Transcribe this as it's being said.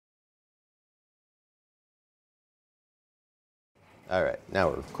All right, now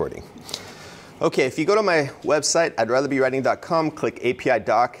we're recording. Okay, if you go to my website, I'dratherBeWriting.com, click API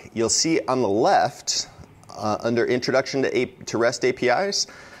Doc, you'll see on the left, under Introduction to REST APIs,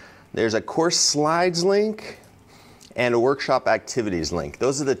 there's a course slides link and a workshop activities link.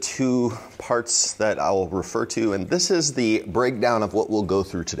 Those are the two parts that I'll refer to, and this is the breakdown of what we'll go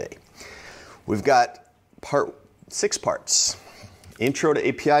through today. We've got 6 parts. Intro to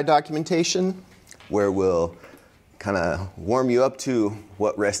API documentation, where we'll kind of warm you up to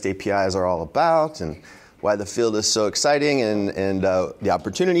what REST APIs are all about and why the field is so exciting and the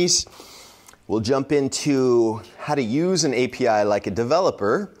opportunities. We'll jump into how to use an API like a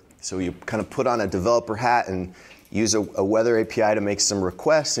developer. So you kind of put on a developer hat and use a weather API to make some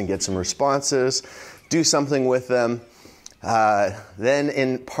requests and get some responses, do something with them. Then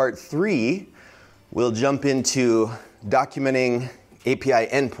in part 3, we'll jump into documenting API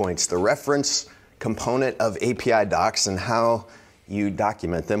endpoints, the reference component of API docs and how you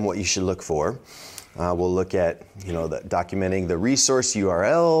document them, what you should look for. We'll look at documenting the resource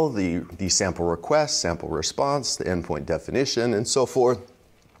URL, the sample request, sample response, the endpoint definition, and so forth.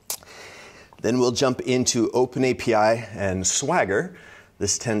 Then we'll jump into OpenAPI and Swagger.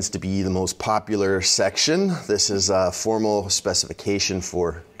 This tends to be the most popular section. This is a formal specification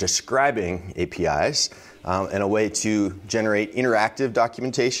for describing APIs and a way to generate interactive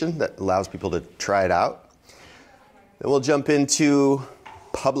documentation that allows people to try it out. Then we'll jump into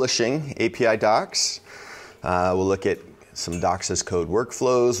publishing API docs. We'll look at some docs as code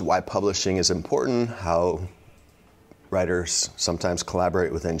workflows, why publishing is important, how writers sometimes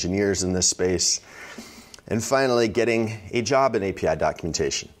collaborate with engineers in this space, and finally getting a job in API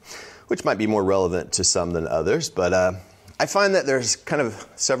documentation, which might be more relevant to some than others, but I find that there's kind of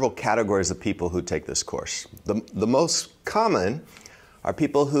several categories of people who take this course. The most common are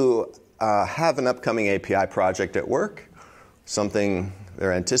people who have an upcoming API project at work, something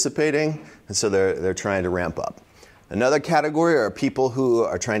they're anticipating, and so they're trying to ramp up. Another category are people who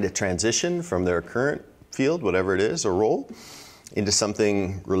are trying to transition from their current field, whatever it is, or role, into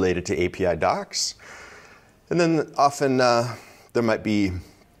something related to API docs. And then often there might be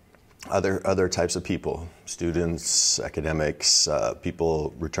other types of people, students, academics,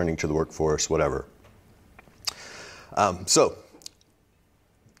 people returning to the workforce, whatever. So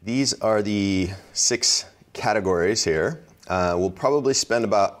these are the 6 categories here. We'll probably spend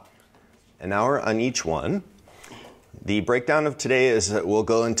about an hour on each one. The breakdown of today is that we'll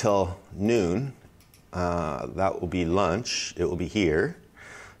go until noon. That will be lunch. It will be here.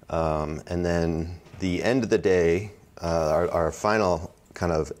 And then the end of the day, our final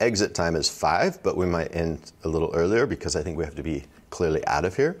kind of exit time is 5, but we might end a little earlier because I think we have to be clearly out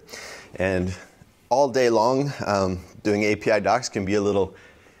of here. And all day long, doing API docs can be a little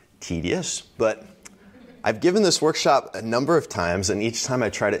tedious, but I've given this workshop a number of times, and each time I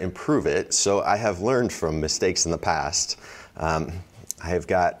try to improve it, so I have learned from mistakes in the past. I have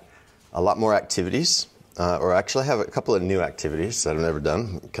got a lot more activities, or actually I have a couple of new activities that I've never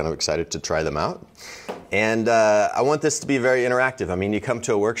done. I'm kind of excited to try them out. And I want this to be very interactive. I mean, you come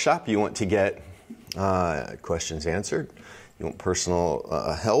to a workshop, you want to get questions answered, you want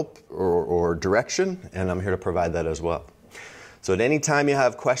personal help or direction, and I'm here to provide that as well. So at any time you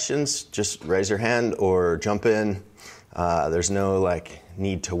have questions, just raise your hand or jump in. There's no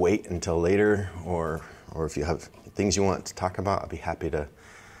need to wait until later, or if you have things you want to talk about, I'll be happy to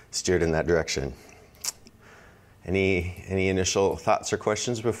steer it in that direction. Any initial thoughts or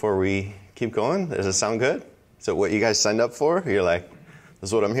questions before we keep going? Does it sound good? Is it what you guys signed up for? You're like, this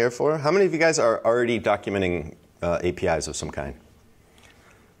is what I'm here for? How many of you guys are already documenting APIs of some kind?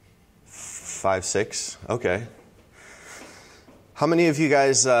 5, 6? Okay. How many of you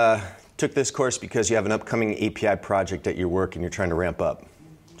guys took this course because you have an upcoming API project at your work and you're trying to ramp up?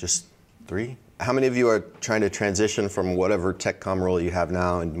 Just 3? How many of you are trying to transition from whatever TechCom role you have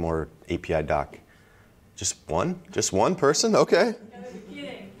now into more API doc? Just one? Just one person? Okay. No, I'm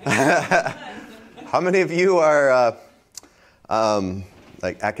kidding. How many of you are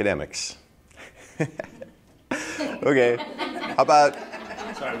academics? Okay. How about...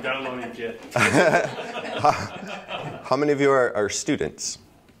 Sorry, I'm downloading Git. How many of you are students?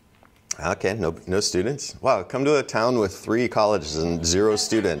 Okay, no students. Wow, come to a town with 3 colleges and 0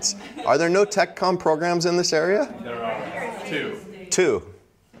 students. Are there no TechCom programs in this area? There are 2. 2.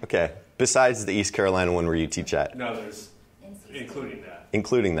 Okay. Besides the East Carolina one where you teach at? No, there's including that.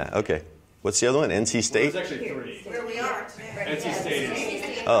 Including that. Okay. What's the other one? NC State? Well, there's actually 3. Where we are. NC State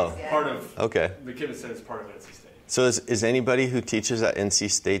is part of. Okay. McKibben said it's part of NC State. So is anybody who teaches at NC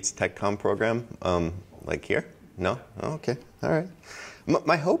State's TechCom program here? No? Oh, okay. All right.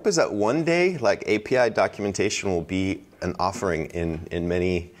 My hope is that one day, like API documentation will be an offering in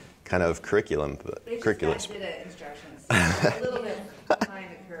many kind of curriculums. They just did instructions. A little bit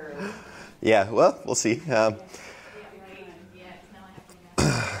behind the curve. Yeah, well, we'll see. I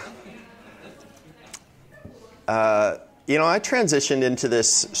transitioned into this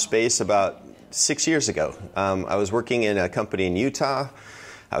space about 6 years ago. I was working in a company in Utah.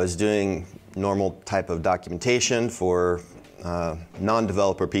 I was doing normal type of documentation for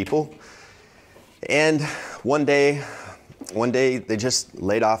non-developer people. And one day they just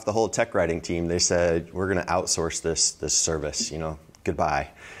laid off the whole tech writing team. They said, we're going to outsource this service, goodbye.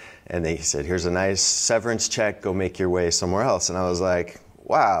 And they said, here's a nice severance check, go make your way somewhere else. And I was like,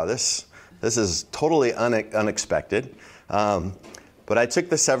 wow, this is totally unexpected. But I took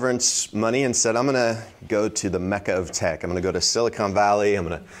the severance money and said, I'm going to go to the Mecca of tech. I'm going to go to Silicon Valley. I'm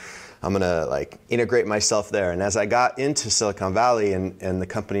going to like integrate myself there. And as I got into Silicon Valley and the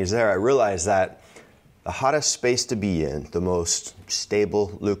companies there, I realized that the hottest space to be in, the most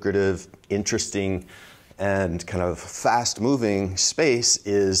stable, lucrative, interesting, and kind of fast-moving space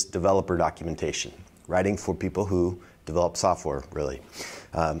is developer documentation, writing for people who develop software, really.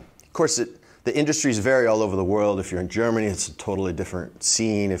 Of course, the industries vary all over the world. If you're in Germany, it's a totally different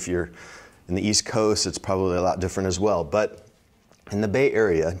scene. If you're in the East Coast, it's probably a lot different as well. But in the Bay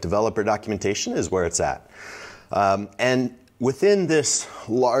Area, developer documentation is where it's at. And within this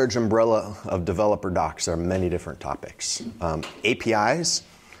large umbrella of developer docs are many different topics. APIs,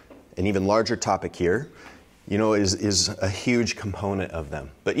 an even larger topic here, is a huge component of them.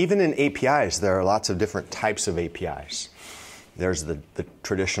 But even in APIs, there are lots of different types of APIs. There's the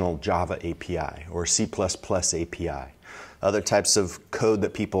traditional Java API or C++ API. Other types of code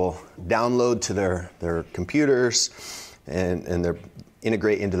that people download to their computers and they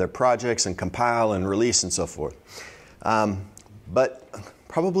integrate into their projects and compile and release and so forth. But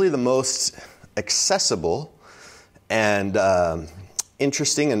probably the most accessible and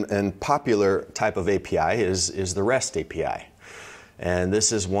interesting and popular type of API is the REST API. And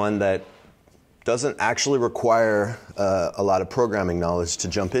this is one that doesn't actually require a lot of programming knowledge to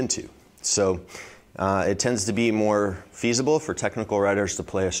jump into. So it tends to be more feasible for technical writers to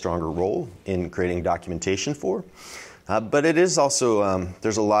play a stronger role in creating documentation for. But it is also,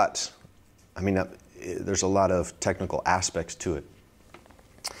 there's a lot of technical aspects to it.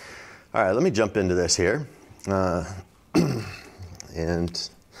 All right, let me jump into this here. And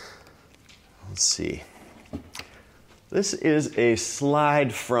let's see. This is a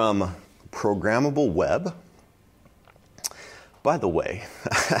slide from Programmable Web. By the way,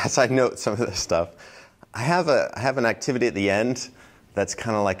 as I note some of this stuff, I have an activity at the end that's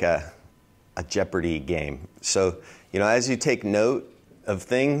kind of like a Jeopardy game. So, as you take note of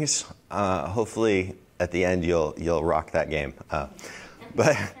things, hopefully at the end you'll rock that game.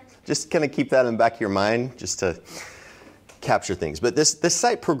 But just kind of keep that in the back of your mind, just to capture things. But this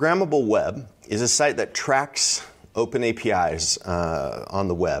site, Programmable Web, is a site that tracks open APIs on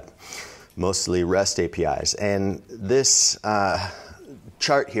the web, mostly REST APIs. And this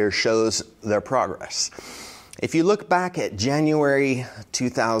chart here shows their progress. If you look back at January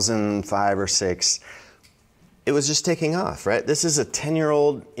 2005 or 6, it was just taking off, right? This is a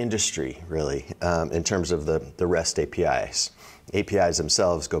 10-year-old industry, really, in terms of the REST APIs. APIs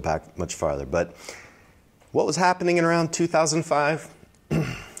themselves go back much farther. But what was happening in around 2005?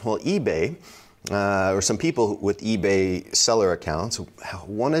 Well, eBay, or some people with eBay seller accounts,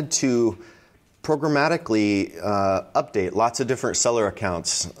 wanted to programmatically update lots of different seller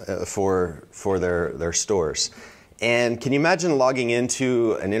accounts for their stores. And can you imagine logging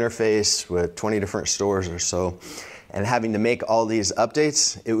into an interface with 20 different stores or so and having to make all these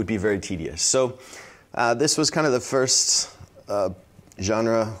updates? It would be very tedious. So this was kind of the first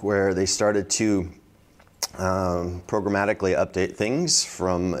genre where they started to programmatically update things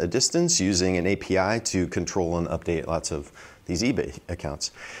from a distance using an API to control and update lots of these eBay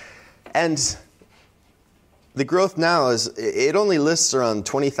accounts. And the growth now is, it only lists around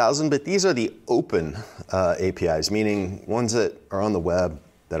 20,000, but these are the open APIs, meaning ones that are on the web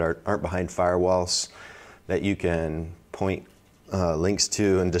that aren't behind firewalls, that you can point links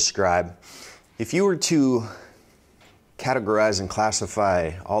to and describe. If you were to categorize and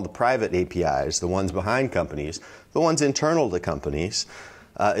classify all the private APIs, the ones behind companies, the ones internal to companies,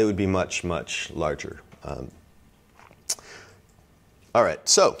 it would be much, much larger. All right,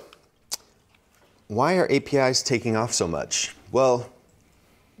 so why are APIs taking off so much? Well,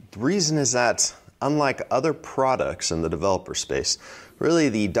 the reason is that unlike other products in the developer space, really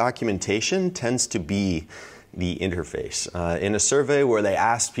the documentation tends to be the interface. In a survey where they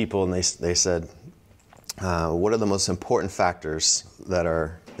asked people and they said, what are the most important factors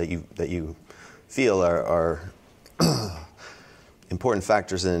that you feel are important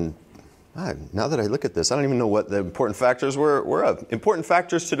factors in? Now that I look at this, I don't even know what the important factors were of. Important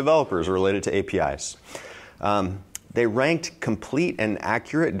factors to developers related to APIs. They ranked complete and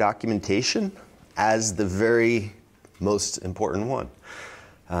accurate documentation as the very most important one.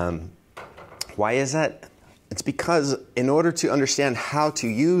 Why is that? It's because in order to understand how to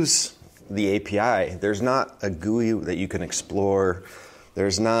use the API, there's not a GUI that you can explore.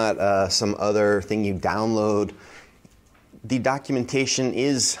 There's not some other thing you download. The documentation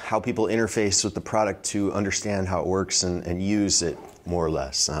is how people interface with the product to understand how it works and use it more or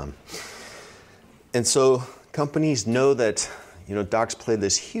less. And so companies know that docs play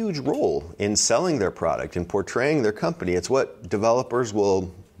this huge role in selling their product and portraying their company. It's what developers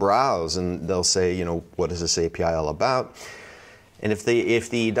will browse and they'll say, what is this API all about? And if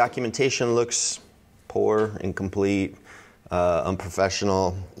the documentation looks poor, incomplete,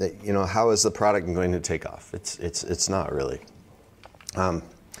 unprofessional, how is the product going to take off? It's not really.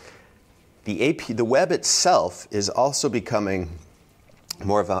 The web itself is also becoming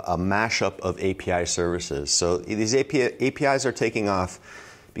more of a mashup of API services. So these APIs are taking off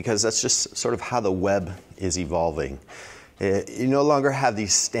because that's just sort of how the web is evolving. You no longer have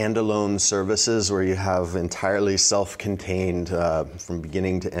these standalone services where you have entirely self-contained, from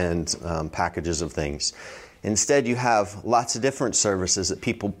beginning to end, packages of things. Instead, you have lots of different services that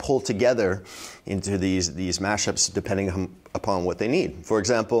people pull together into these mashups depending upon what they need. For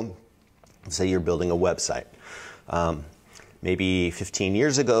example, say you're building a website. Maybe 15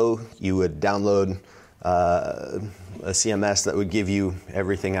 years ago, you would download a CMS that would give you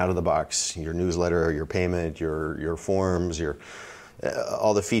everything out of the box, your newsletter, your payment, your forms,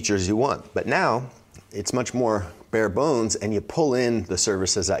 all the features you want. But now, it's much more bare bones, and you pull in the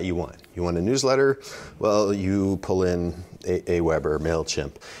services that you want. You want a newsletter? Well, you pull in Aweber,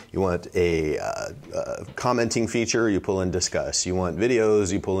 MailChimp. You want a commenting feature? You pull in Discuss. You want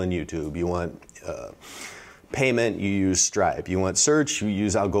videos? You pull in YouTube. You want payment? You use Stripe. You want search? You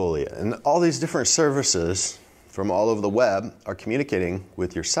use Algolia. And all these different services from all over the web are communicating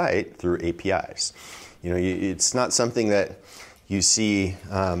with your site through APIs. It's not something that you see.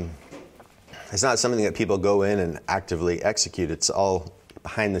 It's not something that people go in and actively execute. It's all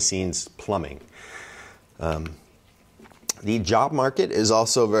behind the scenes plumbing. The job market is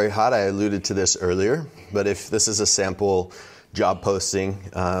also very hot. I alluded to this earlier, but if this is a sample job posting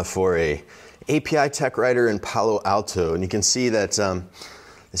for a API tech writer in Palo Alto, and you can see that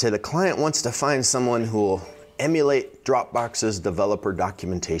they say the client wants to find someone who will emulate Dropbox's developer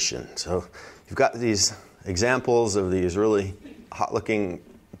documentation. So you've got these examples of these really hot-looking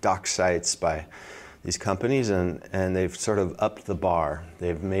doc sites by these companies, and they've sort of upped the bar.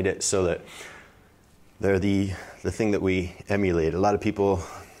 They've made it so that they're the thing that we emulate. A lot of people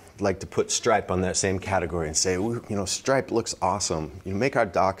like to put Stripe on that same category and say, Stripe looks awesome. Make our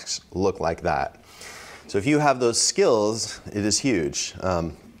docs look like that. So if you have those skills, it is huge.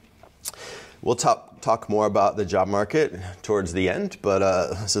 We'll talk more about the job market towards the end, but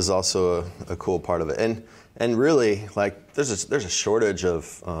this is also a cool part of it. And really, there's a shortage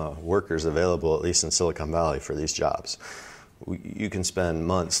of workers available, at least in Silicon Valley, for these jobs. You can spend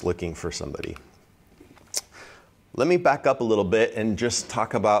months looking for somebody. Let me back up a little bit and just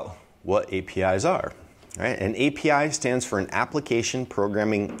talk about what APIs are. All right? An API stands for an application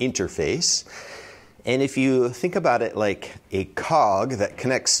programming interface. And if you think about it like a cog that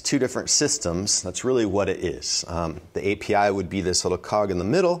connects two different systems, that's really what it is. The API would be this little cog in the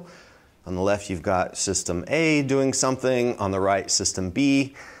middle. On the left, you've got system A doing something. On the right, system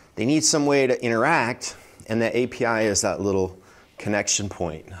B. They need some way to interact, and the API is that little connection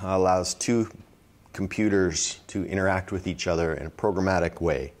point. Allows two computers to interact with each other in a programmatic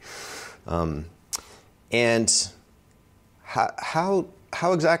way. And how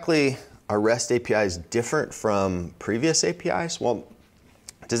exactly are REST APIs different from previous APIs? Well,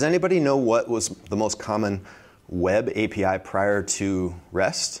 does anybody know what was the most common web API prior to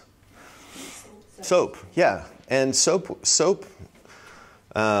REST? SOAP, yeah. And SOAP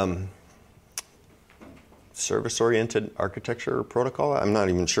Service-Oriented Architecture Protocol, I'm not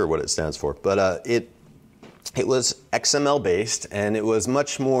even sure what it stands for, but it was XML-based, and it was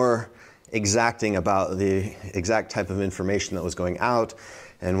much more exacting about the exact type of information that was going out.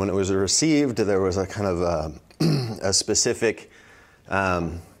 And when it was received, there was a kind of a specific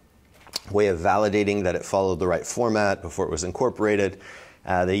way of validating that it followed the right format before it was incorporated.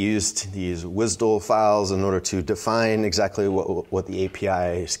 They used these WSDL files in order to define exactly what the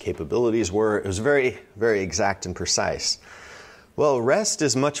API's capabilities were. It was very, very exact and precise. Well, REST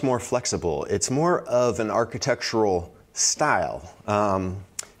is much more flexible. It's more of an architectural style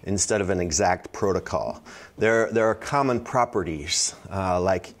instead of an exact protocol. There are common properties,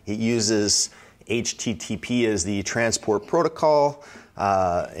 like it uses HTTP as the transport protocol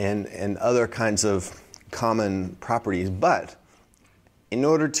and other kinds of common properties. But in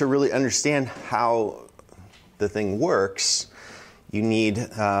order to really understand how the thing works, you need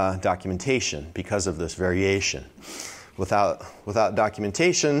documentation because of this variation. Without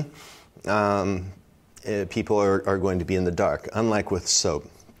documentation, people are going to be in the dark, unlike with SOAP.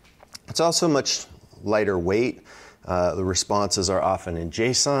 It's also much lighter weight. The responses are often in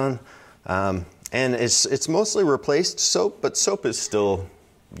JSON. And it's mostly replaced SOAP, but SOAP is still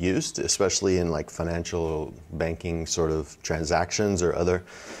used, especially in like financial banking sort of transactions or other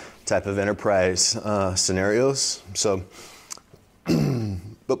type of enterprise scenarios. So,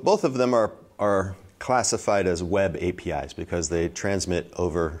 but both of them are classified as web APIs because they transmit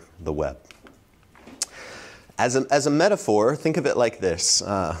over the web. As a metaphor, think of it like this.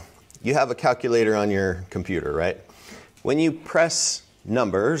 You have a calculator on your computer, right? When you press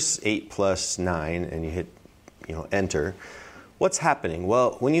numbers, 8 plus 9, and you hit enter, what's happening?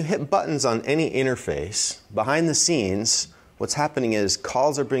 Well, when you hit buttons on any interface, behind the scenes, what's happening is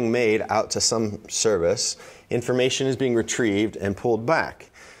calls are being made out to some service, information is being retrieved and pulled back.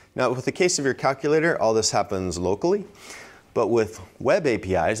 Now, with the case of your calculator, all this happens locally, but with web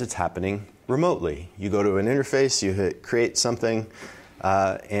APIs, it's happening remotely. You go to an interface, you hit create something,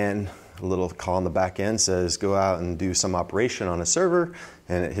 and a little call on the back end says go out and do some operation on a server,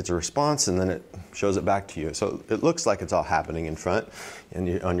 and it hits a response, and then it shows it back to you. So it looks like it's all happening in front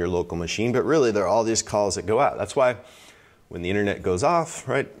on your local machine, but really there are all these calls that go out. That's why when the internet goes off,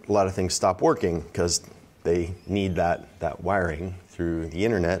 right, a lot of things stop working because they need that wiring through the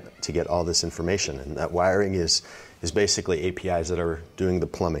internet to get all this information. And that wiring is basically APIs that are doing the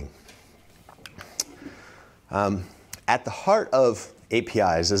plumbing. At the heart of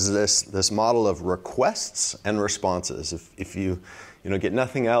APIs is this model of requests and responses. If you get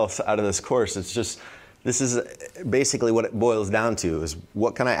nothing else out of this course, this is basically what it boils down to, is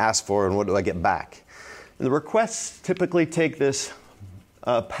what can I ask for and what do I get back? And the requests typically take this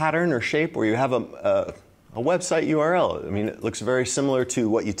pattern or shape where you have a website URL. I mean, it looks very similar to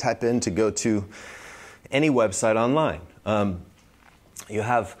what you type in to go to any website online. You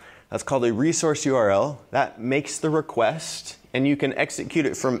have, that's called a resource URL. That makes the request, and you can execute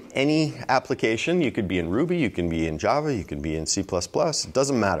it from any application. You could be in Ruby, you can be in Java, you can be in C++, it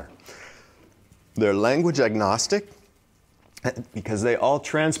doesn't matter. They're language agnostic because they all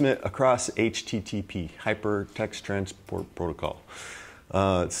transmit across HTTP, Hypertext Transport Protocol.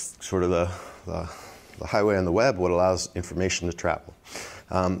 It's sort of the highway on the web, what allows information to travel.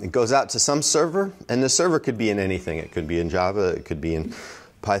 It goes out to some server, and the server could be in anything. It could be in Java, it could be in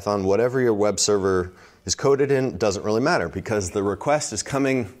Python, whatever your web server is coded in, doesn't really matter because the request is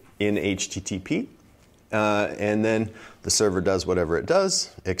coming in HTTP, and then the server does whatever it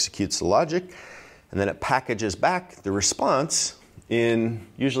does, executes the logic, and then it packages back the response in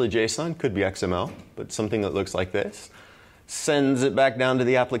usually JSON, could be XML, but something that looks like this, sends it back down to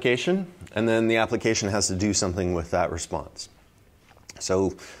the application, and then the application has to do something with that response.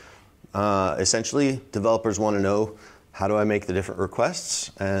 So essentially, developers want to know, how do I make the different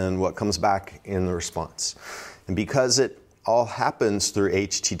requests and what comes back in the response? And because it all happens through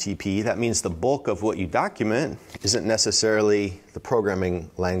HTTP, that means the bulk of what you document isn't necessarily the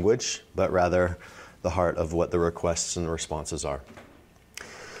programming language, but rather the heart of what the requests and the responses are.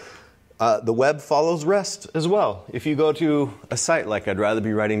 The web follows REST as well. If you go to a site like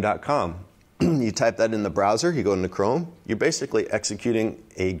I'dRatherBeWriting.com, you type that in the browser, you go into Chrome, you're basically executing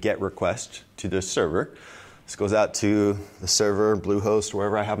a GET request to this server. This goes out to the server, Bluehost,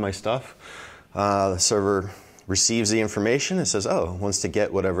 wherever I have my stuff. The server receives the information and says, oh, wants to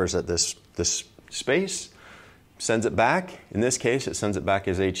get whatever's at this space, sends it back. In this case, it sends it back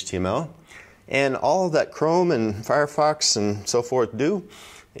as HTML. And all that Chrome and Firefox and so forth do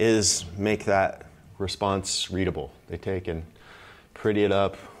is make that response readable. They take and pretty it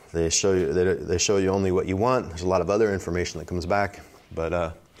up. They show you only what you want. There's a lot of other information that comes back, but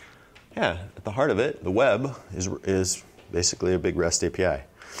yeah, at the heart of it, the web is basically a big REST API.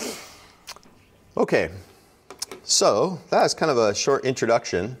 Okay, so that's kind of a short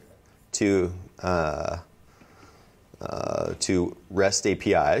introduction to REST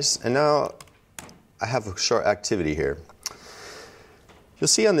APIs, and now I have a short activity here. You'll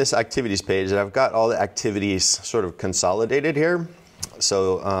see on this activities page that I've got all the activities sort of consolidated here.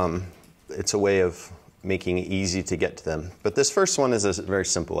 So it's a way of making it easy to get to them. But this first one is a very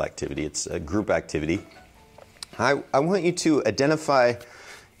simple activity. It's a group activity. I want you to identify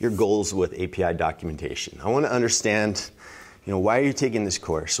your goals with API documentation. I want to understand, why are you taking this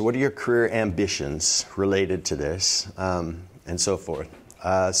course? What are your career ambitions related to this, and so forth.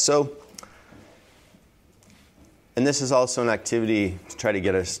 And this is also an activity to try to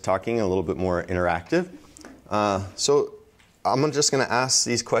get us talking a little bit more interactive. So I'm just going to ask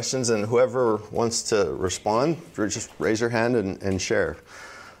these questions, and whoever wants to respond, just raise your hand and share.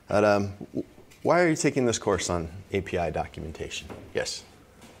 Why are you taking this course on API documentation? Yes?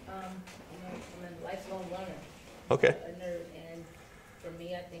 I'm a lifelong learner. Okay. And for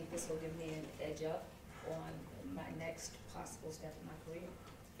me, I think this will give me an edge up on my next possible step in my career.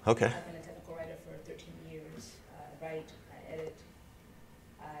 Okay. I've been a technical writer for 13 years. I write, I edit,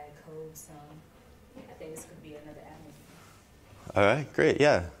 I code some. I think this could be another avenue. All right, great.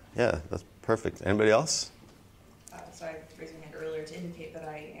 Yeah, that's perfect. Anybody else? So I raised my hand earlier to indicate that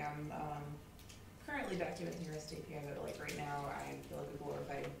I am currently documenting REST API, but like right now I feel like a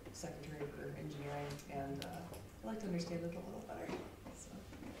glorified secretary for engineering, and I like to understand it a little better. So.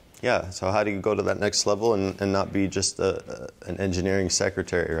 Yeah, so how do you go to that next level and not be just an engineering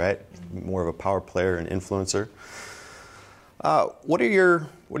secretary, right? Mm-hmm. More of a power player and influencer. What are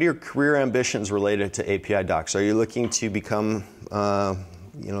your career ambitions related to API docs? Are you looking to become,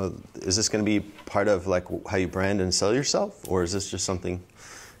 is this going to be part of like how you brand and sell yourself, or is this just something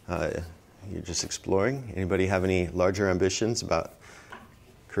you're just exploring? Anybody have any larger ambitions about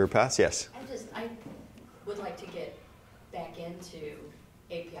career paths? Yes. I would like to get back into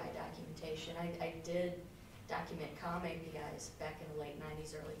API documentation. I did document COM APIs back in the late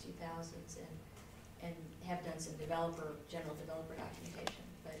 90s, early 2000s, and have done some general developer documentation.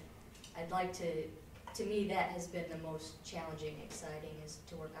 But I'd like to me that has been the most challenging, exciting, is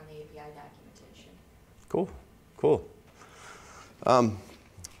to work on the API documentation. Cool.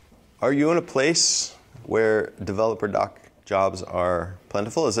 Are you in a place where developer doc jobs are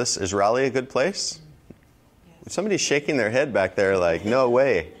plentiful? Is Raleigh a good place? Yes. Somebody's shaking their head back there like, no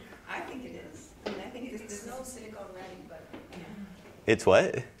way. I think it is. I think it is. There's no Silicon Valley, but It's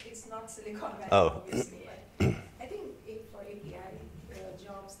what? it's not Silicon Valley, Oh. obviously. I think for API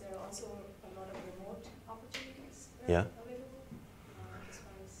jobs, there are also a lot of remote opportunities Yeah. available. As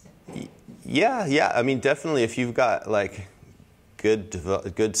far as Yeah. I mean, definitely if you've got like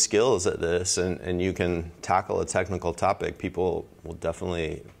good skills at this and you can tackle a technical topic, people will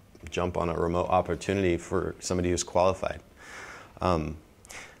definitely jump on a remote opportunity for somebody who's qualified.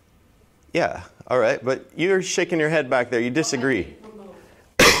 Yeah, all right, but you're shaking your head back there. You disagree.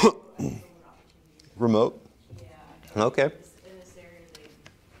 Remote? Yeah. Okay. In this area,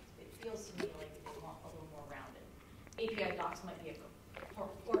 it feels to me like it's a little more rounded. API docs might be a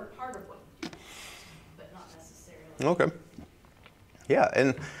part of what you do, but not necessarily. Okay. Yeah,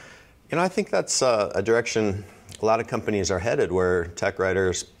 and I think that's a direction a lot of companies are headed, where tech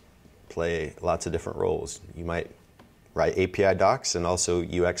writers play lots of different roles. You might write API docs and also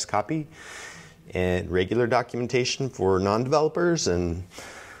UX copy and regular documentation for non-developers and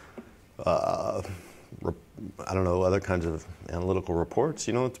other kinds of analytical reports.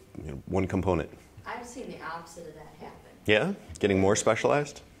 It's one component. I've seen the opposite of that happen. Yeah, getting more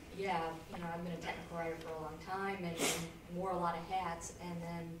specialized. Yeah, I've been a technical writer for a long time and wore a lot of hats, and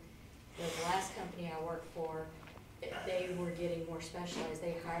then the last company I worked for, they were getting more specialized.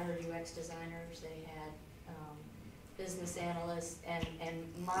 They hired UX designers, they had business analysts, and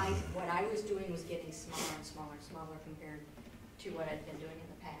what I was doing was getting smaller and smaller and smaller compared to what I'd been doing in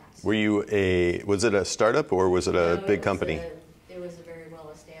the past. Were you was it a startup or was it a big company? It was a very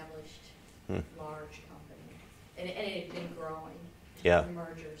well-established, large company, and it had been growing. Yeah.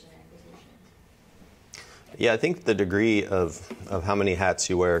 Mergers and acquisitions. Yeah, I think the degree of how many hats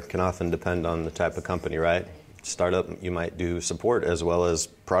you wear can often depend on the type of company, right? Startup, you might do support as well as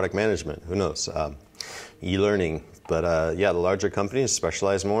product management. Who knows? E-learning. But yeah, the larger companies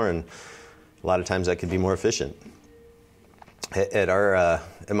specialize more, and a lot of times that can be more efficient.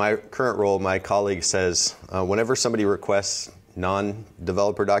 In my current role, my colleague says whenever somebody requests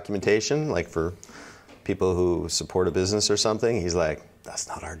non-developer documentation, like for people who support a business or something, he's like, "That's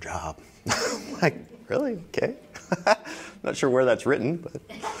not our job." I'm like, really? Okay. Not sure where that's written, but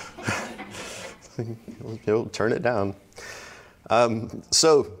he'll turn it down.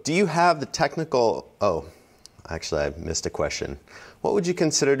 So, do you have the technical? Oh, actually, I missed a question. What would you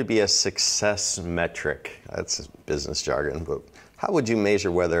consider to be a success metric? That's business jargon, but how would you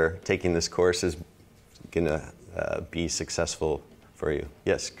measure whether taking this course is going to be successful for you?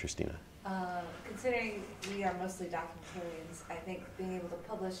 Yes, Christina. Considering we are mostly documentarians, I think being able to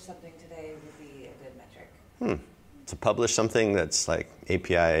publish something today would be a good metric. To publish something that's like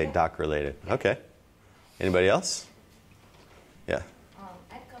API doc related. Yeah. Okay. Anybody else? Yeah.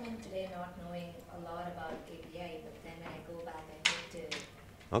 I've come in today not knowing a lot about API, but then when I go back, I need to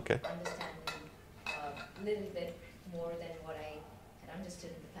understand a little bit more than what I had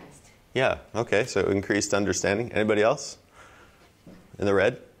understood in the past. Yeah, okay, so increased understanding. Anybody else? In the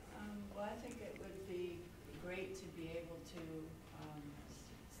red? Well, I think it would be great to be able to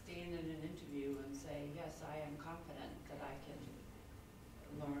stand in an interview and say, yes, I am confident that I can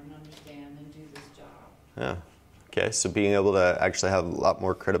learn, understand, and do this job. Yeah. Okay, so being able to actually have a lot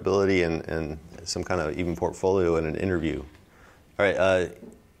more credibility and some kind of even portfolio in an interview. All right,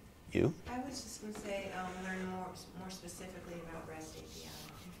 you? I was just going to say learn more specifically about REST API,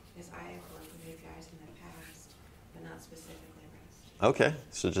 because I have worked with APIs in the past, but not specifically REST. Okay,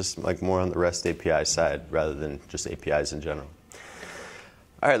 so just like more on the REST API side rather than just APIs in general.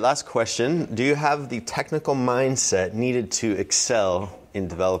 All right, last question. Do you have the technical mindset needed to excel in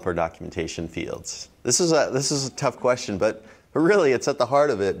developer documentation fields? This is a tough question, but really it's at the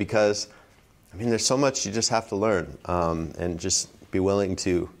heart of it because, I mean, there's so much you just have to learn and just be willing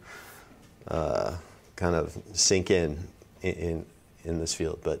to kind of sink in this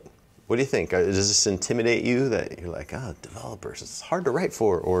field. But what do you think? Does this intimidate you that you're like, developers, it's hard to write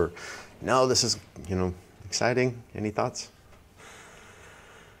for, or no, this is, exciting? Any thoughts?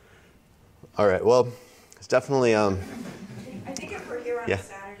 All right, well, it's definitely... I think if we're here on a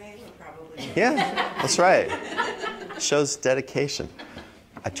Saturday, we're probably... Yeah, that's right. Shows dedication.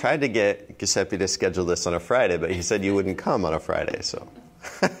 I tried to get Giuseppe to schedule this on a Friday, but he said you wouldn't come on a Friday, so...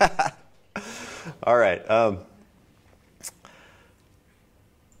 All right.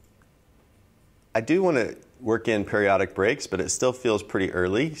 I do want to work in periodic breaks, but it still feels pretty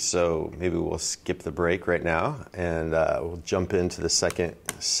early, so maybe we'll skip the break right now, and we'll jump into the second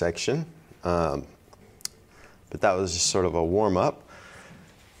section. But that was just sort of a warm-up.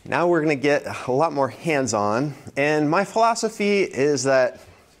 Now we're going to get a lot more hands-on, and my philosophy is that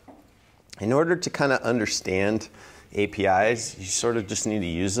in order to kind of understand APIs, you sort of just need to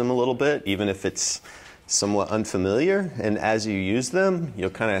use them a little bit, even if it's somewhat unfamiliar, and as you use them,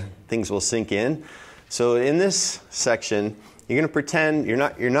 things will sink in. So in this section, you're going to pretend you're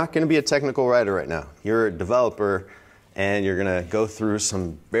not going to be a technical writer right now. You're a developer, and you're going to go through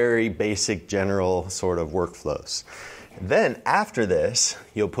some very basic general sort of workflows. Then after this,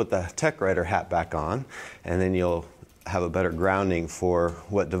 you'll put the tech writer hat back on, and then you'll have a better grounding for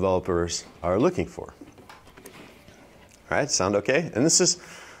what developers are looking for. All right, sound okay? And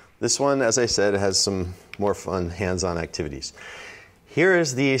this one, as I said, has some more fun hands-on activities. Here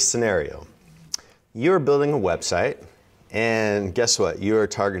is the scenario. You're building a website, and guess what? You're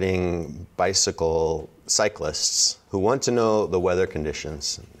targeting bicycle cyclists who want to know the weather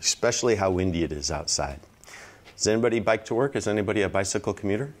conditions, especially how windy it is outside. Does anybody bike to work? Is anybody a bicycle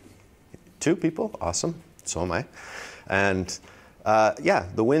commuter? 2 people? Awesome. So am I. And yeah,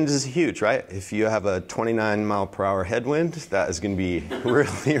 the wind is huge, right? If you have a 29-mile-per-hour headwind, that is going to be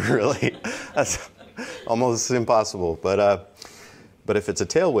really, that's almost impossible. But if it's a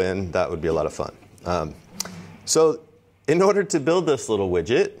tailwind, that would be a lot of fun. So in order to build this little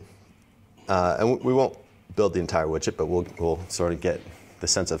widget, and we won't build the entire widget, but we'll sort of get the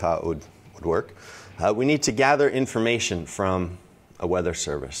sense of how it would work. We need to gather information from a weather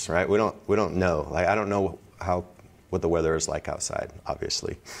service, right? We don't know. Like, I don't know what the weather is like outside,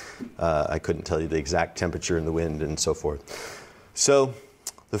 obviously. I couldn't tell you the exact temperature and the wind and so forth. So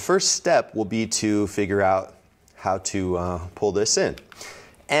the first step will be to figure out how to pull this in.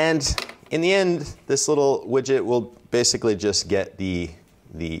 And in the end, this little widget will basically just get the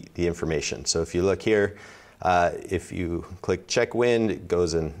information. So if you look here, if you click check wind, it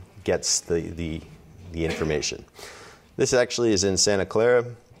goes and gets the information. This actually is in Santa Clara.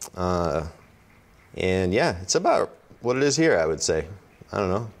 And yeah, it's about what it is here, I would say. I don't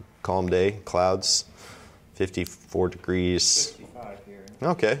know, calm day, clouds, 54 degrees. 55 here.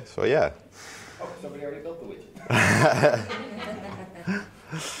 Okay, so yeah. Oh, somebody already built the widget.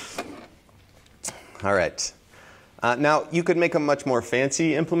 All right. Now, you could make a much more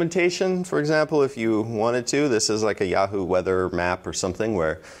fancy implementation, for example, if you wanted to. This is like a Yahoo weather map or something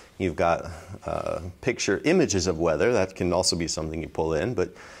where you've got picture images of weather. That can also be something you pull in.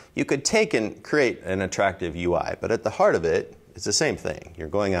 But you could take and create an attractive UI. But at the heart of it, it's the same thing. You're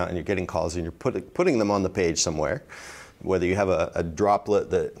going out and you're getting calls and you're putting them on the page somewhere. Whether you have a droplet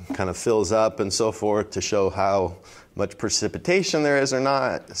that kind of fills up and so forth to show how much precipitation there is or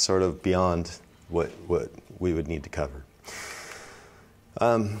not, sort of beyond what we would need to cover.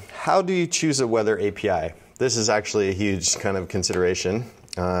 How do you choose a weather API? This is actually a huge kind of consideration.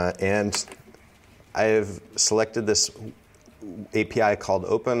 And I have selected this API called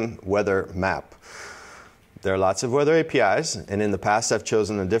Open Weather Map. there are lots of weather APIs, and in the past I've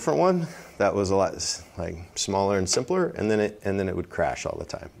chosen a different one that was a lot like smaller and simpler, and then it would crash all the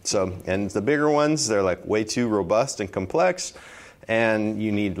time. So, and the bigger ones, they're like way too robust and complex, and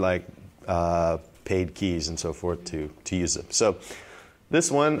you need like paid keys and so forth to use them. So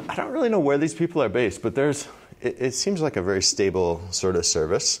this one, I don't really know where these people are based, but it seems like a very stable sort of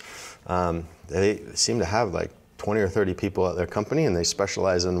service. They seem to have like 20 or 30 people at their company, and they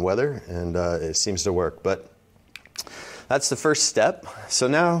specialize in weather, and it seems to work. But that's the first step. So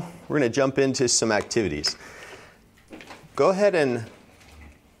now we're going to jump into some activities. Go ahead and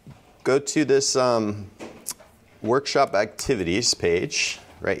go to this workshop activities page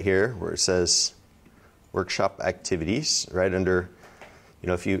right here where it says workshop activities right under,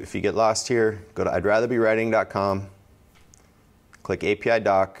 if you get lost here, go to I'dRatherBeWriting.com, click API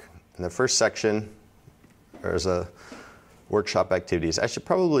Doc. In the first section, there's a workshop activities. I should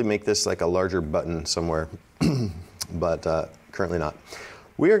probably make this like a larger button somewhere, but currently not.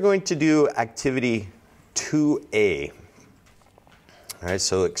 We are going to do activity 2A. All right,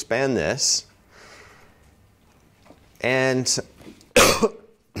 so expand this. And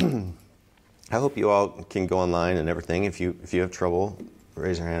I hope you all can go online and everything. If you have trouble,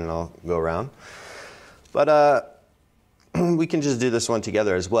 raise your hand and I'll go around. But we can just do this one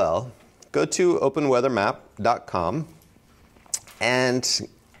together as well. Go to openweathermap.com, and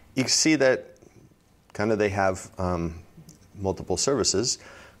you can see that kind of they have multiple services.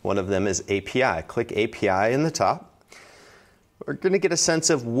 One of them is API. Click API in the top. We're going to get a sense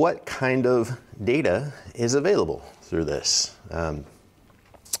of what kind of data is available through this.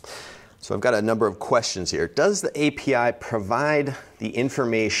 So I've got a number of questions here. Does the API provide the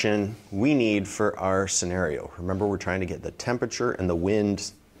information we need for our scenario? Remember, we're trying to get the temperature and the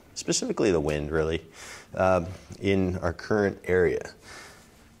wind, specifically the wind, really, in our current area.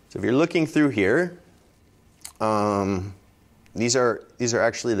 So if you're looking through here, these are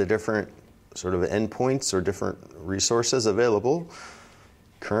actually the different sort of endpoints or different resources available.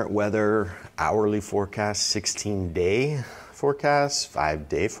 Current weather, hourly forecast, 16-day forecast,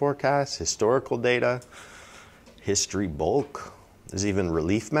 5-day forecast, historical data, history bulk. There's even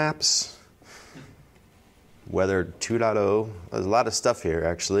relief maps, weather 2.0. There's a lot of stuff here,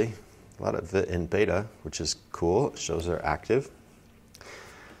 actually. A lot of it in beta, which is cool. It shows they're active.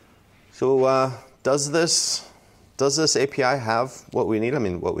 So does this API have what we need? I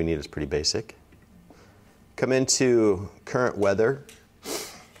mean, what we need is pretty basic. Come into current weather.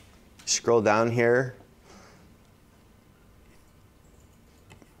 Scroll down here.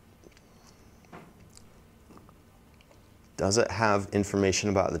 Does it have information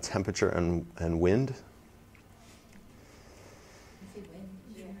about the temperature and wind?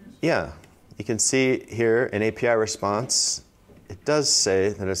 Yeah, you can see here in API response, it does say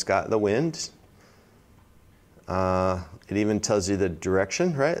that it's got the wind. It even tells you the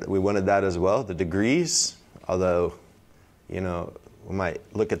direction, right? We wanted that as well, the degrees. Although, we might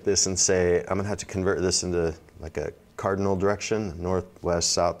look at this and say, I'm going to have to convert this into like a cardinal direction, north,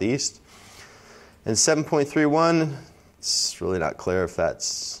 west, southeast. And 7.31, it's really not clear if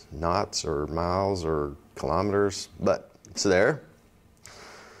that's knots or miles or kilometers, but it's there.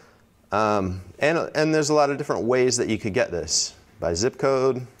 And there's a lot of different ways that you could get this. By zip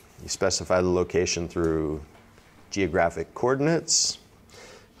code, you specify the location through geographic coordinates,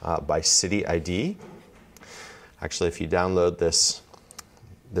 by city ID. Actually, if you download this,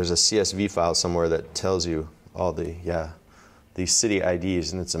 there's a CSV file somewhere that tells you all these city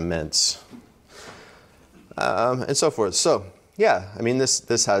IDs, and it's immense. And so forth. So, yeah, I mean,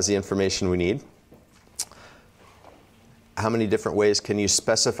 this has the information we need. How many different ways can you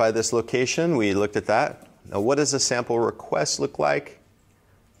specify this location? We looked at that. Now, what does a sample request look like?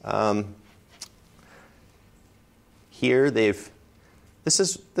 Here, this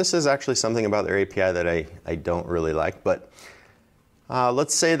is actually something about their API that I don't really like, but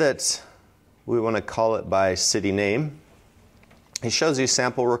let's say that we want to call it by city name. It shows you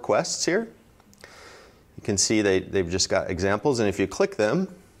sample requests here. You can see they've just got examples, and if you click them,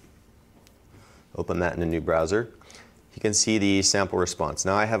 open that in a new browser, you can see the sample response.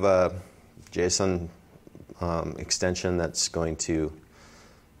 Now I have a JSON extension that's going to,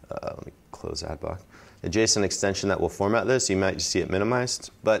 let me close that block. A JSON extension that will format this. You might see it minimized.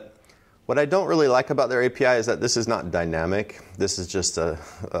 But what I don't really like about their API is that this is not dynamic. This is just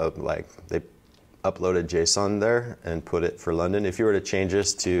like they uploaded JSON there and put it for London. If you were to change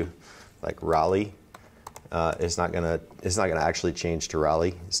this to like Raleigh, it's not gonna actually change to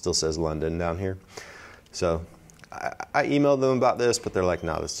Raleigh. It still says London down here. So I emailed them about this, but they're like,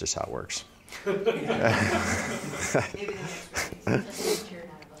 no, that's just how it works.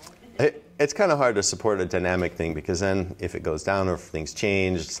 it's kind of hard to support a dynamic thing because then if it goes down or if things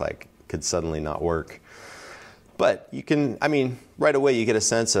change, it's like it could suddenly not work. But you can, I mean, right away you get a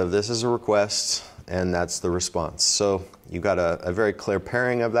sense of this is a request and that's the response. So you've got a very clear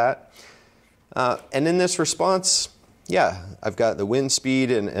pairing of that. And in this response, yeah, I've got the wind speed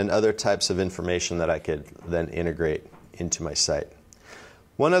and other types of information that I could then integrate into my site.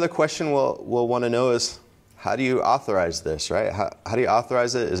 One other question we'll want to know is, how do you authorize this, right? How do you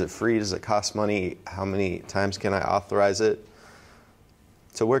authorize it? Is it free? Does it cost money? How many times can I authorize it?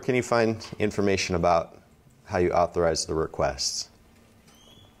 So where can you find information about how you authorize the requests?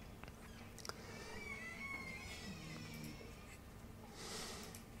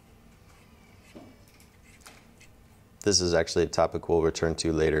 This is actually a topic we'll return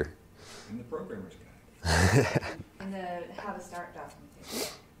to later. In the programmer's guide. And the how to start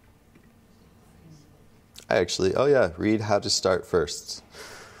documentation. Oh yeah, read how to start first.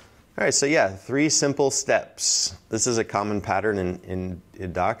 All right, so yeah, 3 simple steps. This is a common pattern in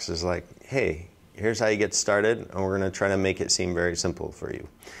docs is like, hey, here's how you get started, and we're going to try to make it seem very simple for you.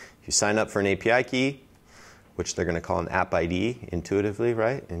 You sign up for an API key, which they're going to call an app ID intuitively,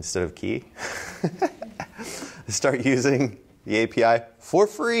 right, instead of key. Start using the API for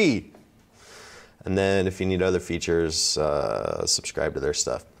free. And then if you need other features, subscribe to their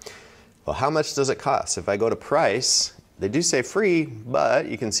stuff. Well, how much does it cost? If I go to price, they do say free, but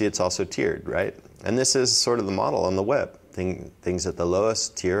you can see it's also tiered, right? And this is sort of the model on the web. Things at the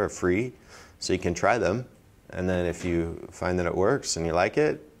lowest tier are free, so you can try them. And then if you find that it works and you like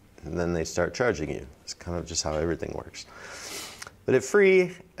it, then they start charging you. It's kind of just how everything works. But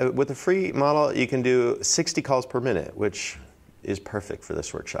with a free model, you can do 60 calls per minute, which is perfect for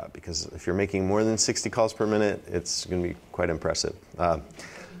this workshop, because if you're making more than 60 calls per minute, it's going to be quite impressive.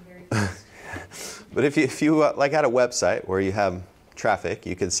 But if you like at a website where you have traffic,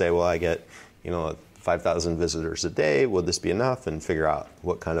 you could say, well, I get 5,000 visitors a day. Would this be enough? And figure out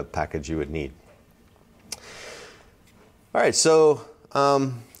what kind of package you would need. All right, so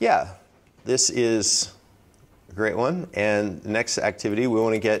yeah, this is a great one. And the next activity, we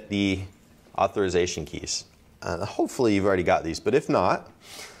want to get the authorization keys. Hopefully you've already got these, but if not,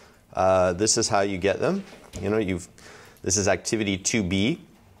 this is how you get them. This is activity 2B.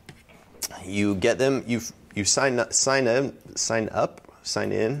 You get them. You sign in.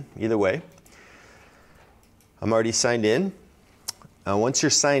 Either way. I'm already signed in. Once you're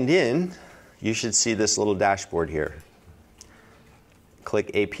signed in, you should see this little dashboard here.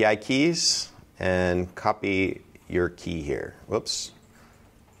 Click API keys and copy your key here. Whoops.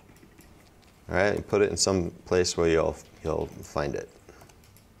 All right, and put it in some place where you'll find it.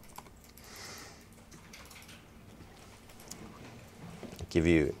 I'll give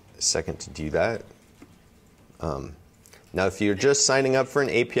you a second to do that. Now, if you're just signing up for an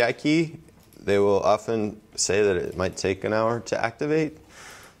API key, they will often say that it might take an hour to activate.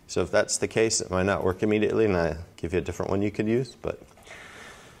 So if that's the case, it might not work immediately, and I give you a different one you could use. But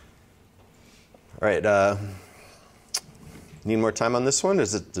all right, need more time on this one?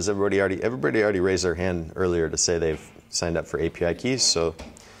 Does everybody already raise their hand earlier to say they've signed up for API keys? So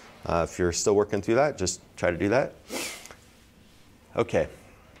if you're still working through that, just try to do that. Okay.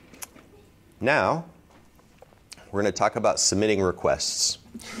 Now we're going to talk about submitting requests.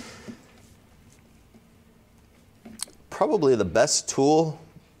 Probably the best tool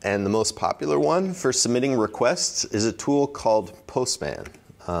and the most popular one for submitting requests is a tool called Postman.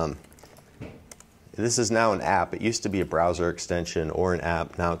 This is now an app. It used to be a browser extension or an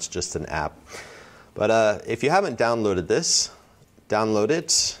app. Now it's just an app. But if you haven't downloaded this, download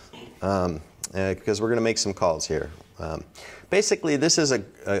it because we're going to make some calls here. Basically, this is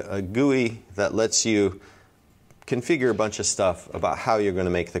a GUI that lets you configure a bunch of stuff about how you're going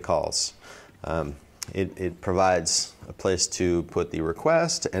to make the calls. It provides a place to put the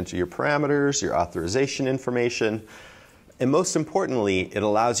request, to enter your parameters, your authorization information, and most importantly, it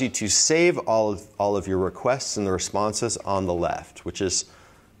allows you to save all of your requests and the responses on the left, which is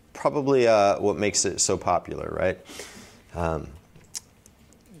probably what makes it so popular, right?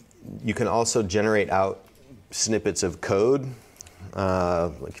 You can also generate out snippets of code,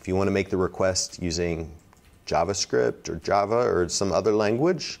 like if you want to make the request using JavaScript or Java or some other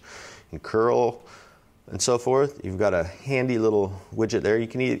language, in curl, and so forth. You've got a handy little widget there. You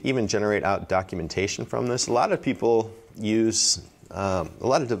can even generate out documentation from this. A lot of people use, a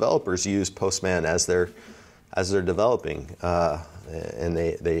lot of developers use Postman as they're developing, and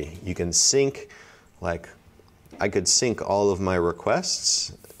you can sync, like I could sync all of my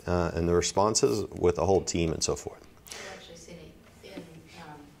requests and the responses with a whole team and so forth. I've actually seen it in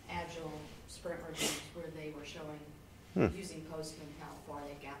Agile sprint reviews where they were showing using Postman how far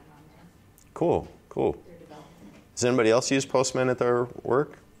they've gotten on Cool, cool. their development. Does anybody else use Postman at their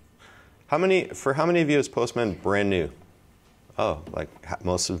work? For how many of you is Postman brand new? Oh, like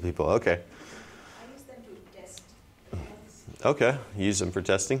most of the people. Okay. I use them to test the things. Okay. You use them for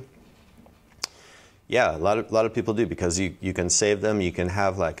testing? Yeah, a lot of people do because you can save them. You can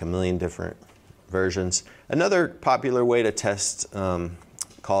have like a million different versions. Another popular way to test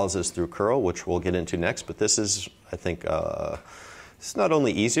calls is through curl, which we'll get into next. But this is, I think, it's not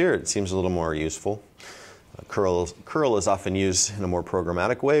only easier, it seems a little more useful. Curl is often used in a more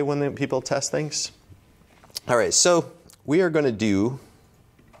programmatic way when people test things. All right, so we are going to do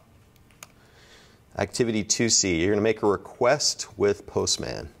activity 2C. You're going to make a request with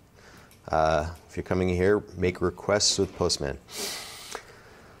Postman. If you're coming here, make requests with Postman.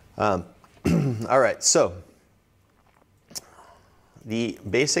 All right, so the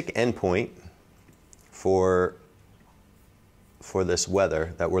basic endpoint for this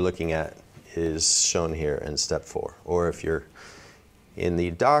weather that we're looking at is shown here in step 4. Or if you're in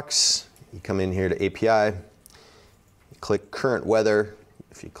the docs, you come in here to API, you click current weather.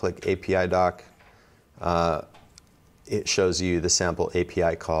 If you click API doc, it shows you the sample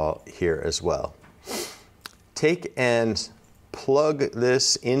API call here as well. Take and plug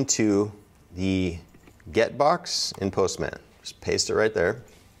this into the get box in Postman. Just paste it right there.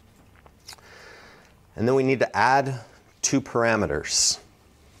 And then we need to add 2 parameters.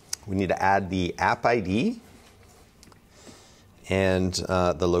 We need to add the app ID and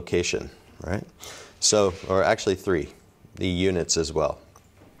the location, right? So, or actually 3, the units as well.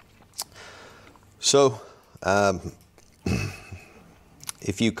 So,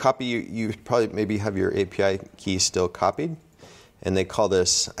 if you copy, you probably maybe have your API key still copied, and they call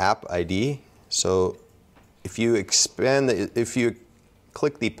this app ID. So, if you if you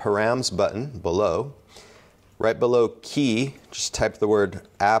click the params button below, right below key, just type the word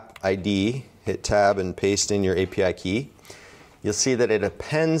app ID, hit tab and paste in your API key. You'll see that it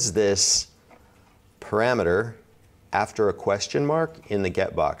appends this parameter after a question mark in the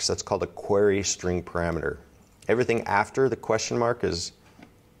get box. That's called a query string parameter. Everything after the question mark is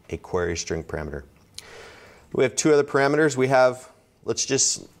a query string parameter. We have 2 other parameters. We have, let's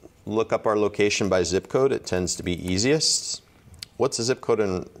just look up our location by zip code. It tends to be easiest. What's the zip code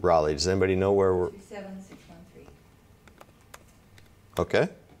in Raleigh? Does anybody know where we're? 27613. Okay,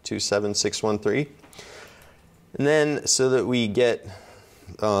 27613. And then so that we get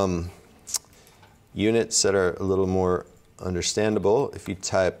units that are a little more understandable, if you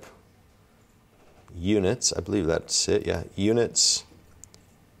type units, I believe that's it, yeah, units,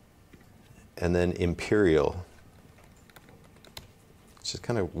 and then imperial. It's just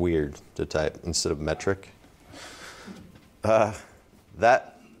kind of weird to type instead of metric.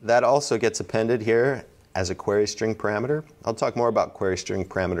 That also gets appended here as a query string parameter. I'll talk more about query string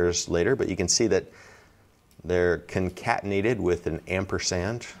parameters later, but you can see that they're concatenated with an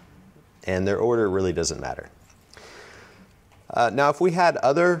ampersand, and their order really doesn't matter. Now, if we had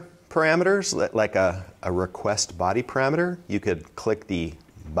other parameters, like a request body parameter, you could click the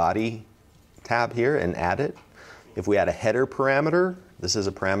body tab here and add it. If we had a header parameter, this is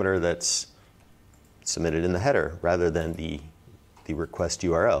a parameter that's submitted in the header rather than the request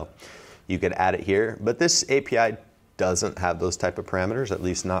URL. You could add it here, but this API doesn't have those type of parameters, at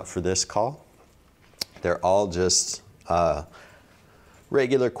least not for this call. They're all just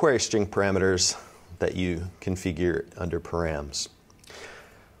regular query string parameters that you configure under params.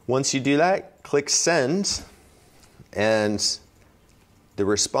 Once you do that, click send, and the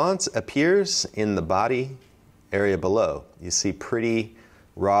response appears in the body area below. You see pretty,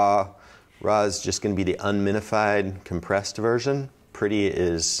 raw. Raw is just going to be the unminified compressed version. Pretty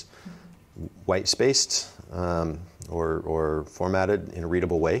is white spaced or formatted in a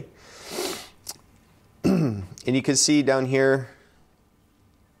readable way. And you can see down here,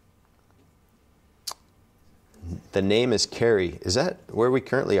 the name is Carrie. Is that where we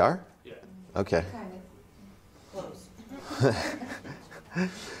currently are? Yeah. Okay. Kind of close.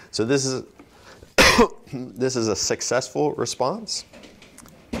 So this is this is a successful response.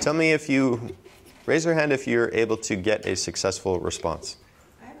 Tell me if you raise your hand if you're able to get a successful response.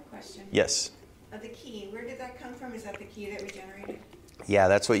 I have a question. Yes. The key, where did that come from? Is that the key that we generated? Yeah,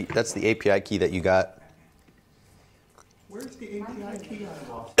 that's the API key that you got. Where's the API key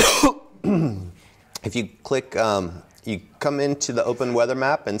on? If you click, you come into the open weather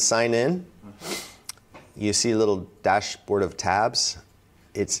map and sign in. You see a little dashboard of tabs.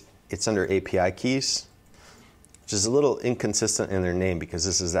 It's under API keys, which is a little inconsistent in their name because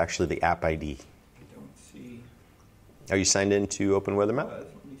this is actually the app ID. I don't see. Are you signed in to open weather map?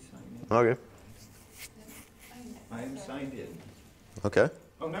 Let me sign in. Okay. I am signed in. Okay.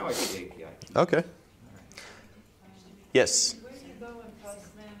 Oh, now I see API. Okay. Yes. Where do you go in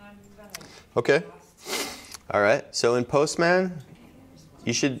Postman? I'm gonna. Okay. All right. So in Postman,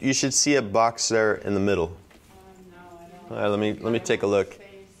 you should see a box there in the middle. No, I don't. All right. Let me take a look. Space,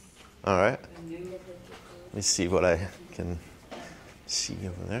 All right. the new. Let me see what I can see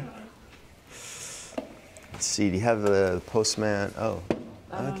over there. Let's see. Do you have the Postman? Oh.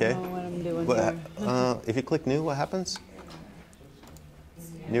 Okay. I don't know what I'm doing What, here. if you click new, what happens?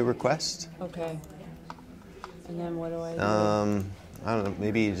 New request. Okay. And then what do I do? I don't know.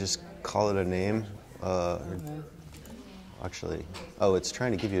 Maybe you just call it a name. Okay. Actually, oh, it's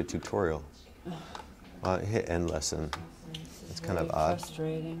trying to give you a tutorial. Hit end lesson. It's kind of Really odd.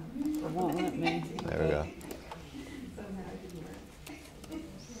 frustrating. It won't let me. There we go.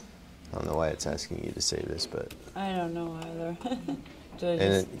 I don't know why it's asking you to save this, but I don't know either. Do I and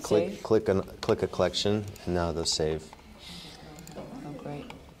just then save? click a collection, and now they'll save. Oh,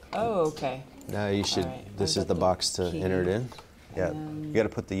 great. Oh, okay. Now you should. All right, This I is got the the box to key. enter it in. Yeah, And you got to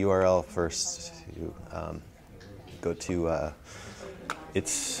put the URL first. You go to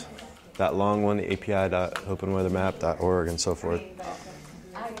it's that long one, api.openweathermap.org and so forth.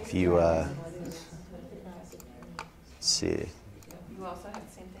 If you see, You also have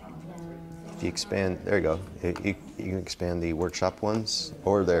the same thing? if you expand, there you go. You can expand the workshop ones,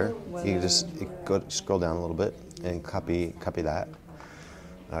 or there. You can just go scroll down a little bit and copy that.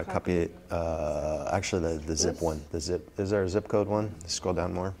 Copy it. Actually, the zip one. The zip. Is there a zip code one? Scroll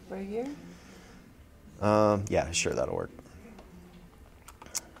down more. right here? Yeah, sure, that'll work.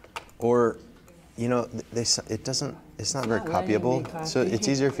 Or, you know, it doesn't. It's not very not letting me copyable. So copy. it's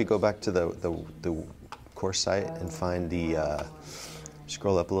easier if you go back to the course site and find the.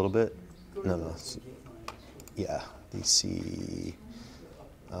 Scroll up a little bit. No. Yeah, DC.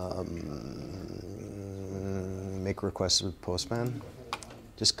 Make requests with Postman.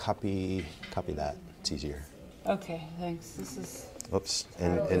 Just copy that. It's easier. Okay, thanks. This is, Oops,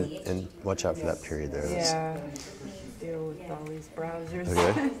 and watch out for that period there. yeah, deal with all these browsers.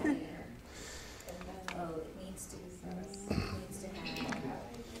 Okay. Oh, it needs to have.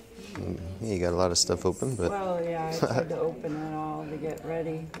 You got a lot of stuff open, but Well, yeah, I tried to open it all to get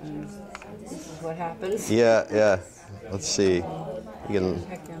ready, and this is what happens. yeah. Let's see. You can.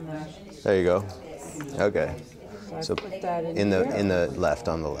 Check in there. There you go. Okay. So So I put that in in the here.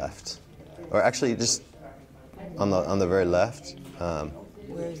 on the left, or actually just on the very left. Where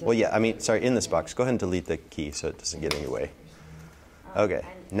is it? Well, yeah. I mean, sorry. In this box, go ahead and delete the key so it doesn't get in your way. Okay.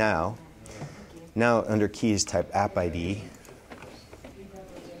 Now under keys, type app ID.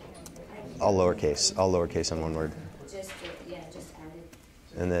 All lowercase on one word. Just add it.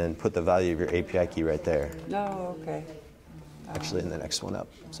 And then put the value of your API key right there. No, okay, Actually, in the next one up.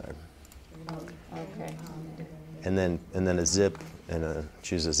 Sorry. okay. And then a zip, and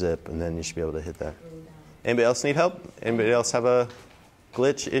choose a zip, and then you should be able to hit that. Anybody else need help? Anybody else have a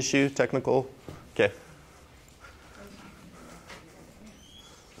glitch, issue, technical? Okay.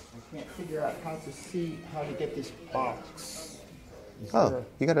 I can't figure out how to get this box. Is Oh, there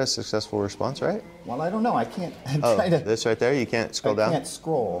you got a successful response, right? well, I don't know. I can't. I'm Oh, trying to. this right there. You can't scroll I down. can't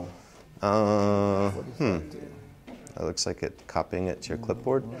scroll. What does that do? That looks like it copying it to your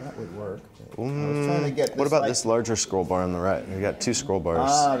clipboard. Well, that would work. I was trying to get. What about like- this larger scroll bar on the right? You got two scroll bars.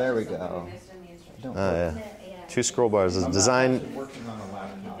 Ah, there we go. Don't Yeah. Two scroll bars is I'm design. not working on a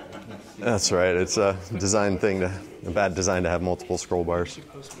laptop. I can't see. That's right. It's a design thing a bad design to have multiple scroll bars.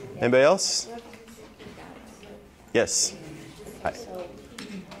 Anybody else? Yes. Hi.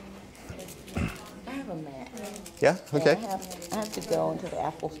 I have a Mac. Yeah. Okay. I have to go into the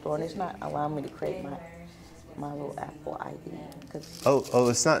Apple store, and it's not allowing me to create my little Apple ID. Cause Oh,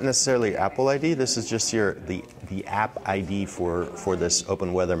 it's not necessarily Apple ID. This is just the app ID for this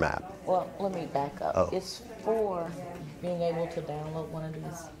open weather map. well, let me back up. Oh. It's for being able to download one of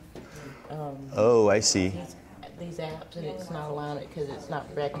these Oh, I see. these apps, and it's not allowing it because it's not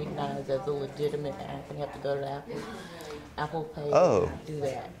recognized as a legitimate app, and you have to go to Apple Pay Oh. to do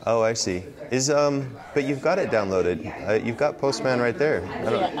that. Oh, I see. But you've got it downloaded. You've got Postman right there.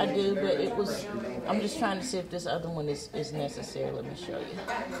 Yeah, I do, but it was. I'm just trying to see if this other one is necessary. Let me show you.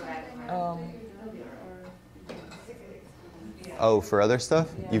 Oh, for other stuff,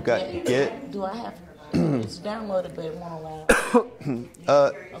 you've got Git. Do I have? It's downloaded, but it won't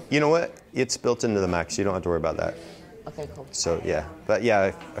allow. You know what? It's built into the Mac, so you don't have to worry about that. Okay, cool. So yeah, but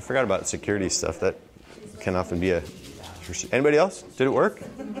yeah, I forgot about security stuff. That can often be a. Anybody else? Did it work?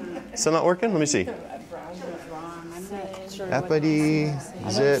 Still not working? Let me see. App ID,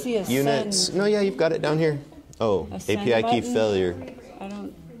 zip, see a units. send. No, yeah, you've got it down here. Oh, A send API key button? failure. I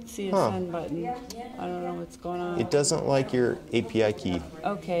don't see a send button. I don't know what's going on. It doesn't like your API key.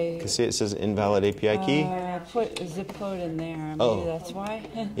 Okay. You see it says invalid API key? I put a zip code in there. Maybe Oh. that's why.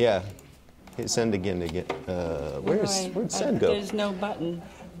 Yeah. Hit send again to get, where'd send go? There's no button.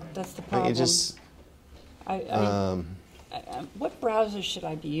 That's the I problem. think it just, What browser should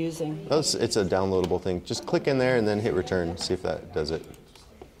I be using? it's a downloadable thing. Just click in there and then hit return. See if that does it.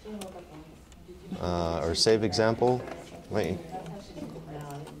 Or save example. Wait.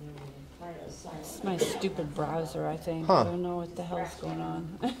 It's my stupid browser, I think. Huh. I don't know what the hell's going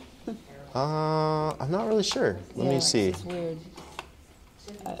on. I'm not really sure. Let me see. It's weird.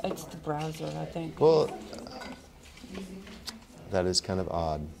 It's the browser, I think. Well, that is kind of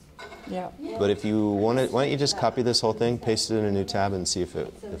odd. Yeah. But if you want it, why don't you just copy this whole thing, paste it in a new tab, and see if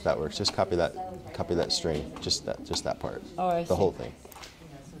that works. Just copy that string, just that part, Oh, I see. the whole thing.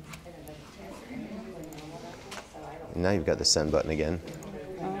 And now you've got the send button again.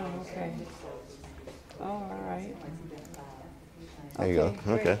 Oh, okay. Oh, all right. There you go.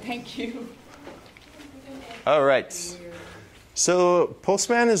 Great. Okay. Thank you. All right. So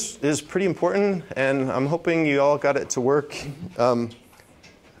Postman is pretty important, and I'm hoping you all got it to work.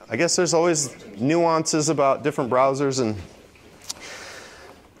 I guess there's always nuances about different browsers and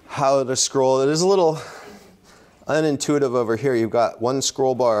how to scroll. It is a little unintuitive over here. You've got one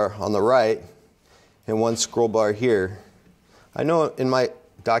scroll bar on the right and one scroll bar here. I know in my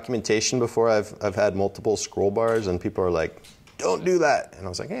documentation before I've had multiple scroll bars and people are like, don't do that. And I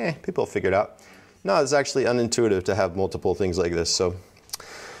was like, people figure it out. No, it's actually unintuitive to have multiple things like this. So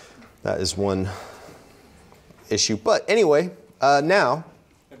that is one issue. But anyway, now.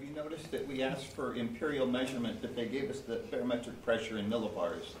 Have you noticed that we asked for imperial measurement, but they gave us the barometric pressure in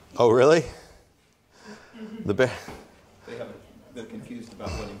millibars? Oh, really? They're confused about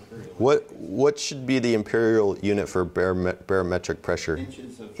what imperial is. What should be the imperial unit for barometric pressure?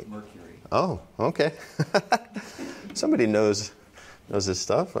 Inches of mercury. Oh, okay. Somebody knows this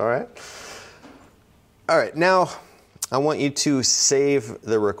stuff. All right. All right. Now, I want you to save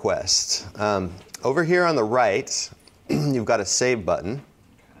the request. Over here on the right, you've got a save button.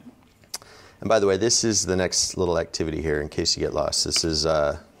 And by the way, this is the next little activity here in case you get lost. This is,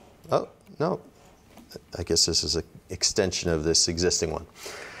 oh, no. I guess this is an extension of this existing one.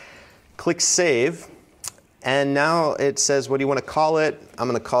 Click Save. And now it says, what do you want to call it? I'm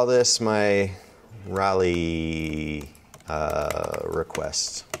going to call this my Raleigh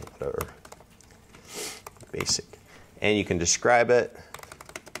request, whatever. Basic. And you can describe it,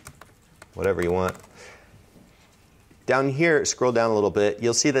 whatever you want. Down here, scroll down a little bit,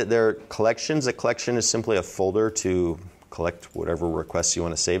 you'll see that there are collections. A collection is simply a folder to collect whatever requests you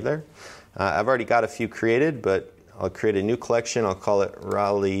want to save there. I've already got a few created, but I'll create a new collection. I'll call it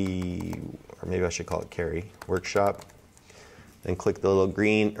Raleigh, or maybe I should call it Carry Workshop. Then click the little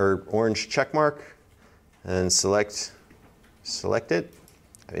green or orange check mark and select it.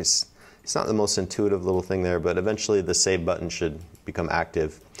 It's not the most intuitive little thing there, but eventually the save button should become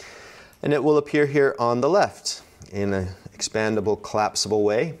active. And it will appear here on the left in an expandable, collapsible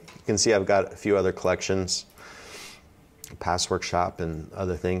way. You can see I've got a few other collections, Past Workshop and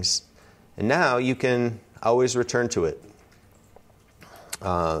other things. And now you can always return to it.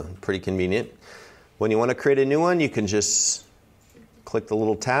 Pretty convenient. When you want to create a new one, you can just click the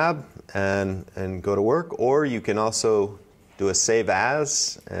little tab and go to work, or you can also do a save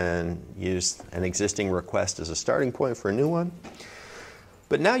as and use an existing request as a starting point for a new one.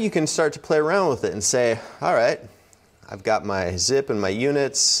 But now you can start to play around with it and say, all right, I've got my zip and my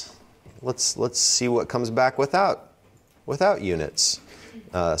units. Let's see what comes back without units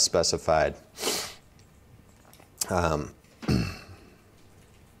specified.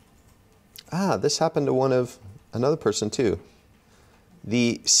 This happened to another person too.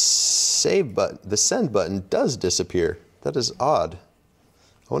 The save button, the send button does disappear. That is odd.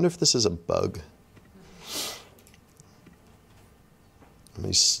 I wonder if this is a bug. Let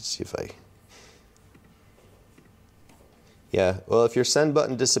me see if yeah, well, if your send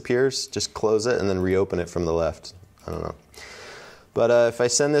button disappears, just close it and then reopen it from the left. I don't know. But if I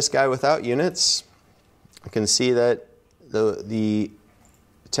send this guy without units, I can see that the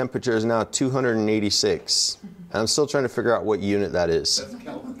temperature is now 286. And I'm still trying to figure out what unit that is. That's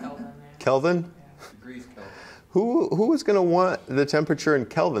Kelvin. Kelvin? Degrees Kelvin. Who was going to want the temperature in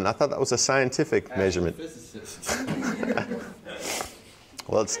Kelvin? I thought that was a scientific measurement. Physicist.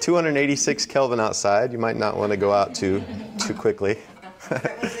 Well, it's 286 Kelvin outside. You might not want to go out too quickly.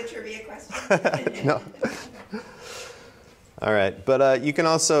 That was a trivia question. No. All right, but you can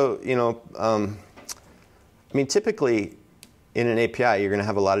also, typically in an API, you're going to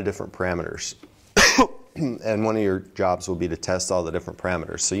have a lot of different parameters. and one of your jobs will be to test all the different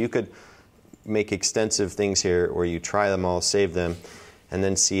parameters. So you could make extensive things here where you try them all, save them, and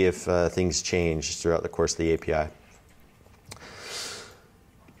then see if things change throughout the course of the API.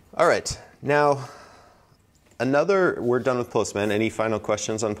 All right, now we're done with Postman. Any final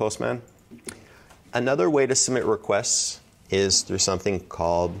questions on Postman? Another way to submit requests is through something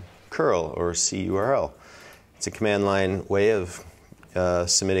called curl or curl. It's a command line way of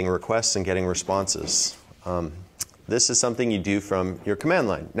submitting requests and getting responses. This is something you do from your command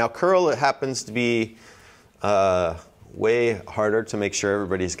line. Now curl, it happens to be way harder to make sure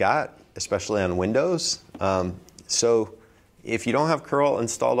everybody's got, especially on Windows. So if you don't have curl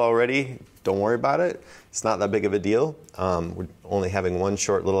installed already, don't worry about it. It's not that big of a deal. We're only having one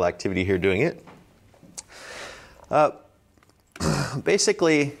short little activity here doing it.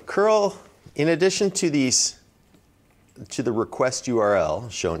 Basically, curl, in addition to the request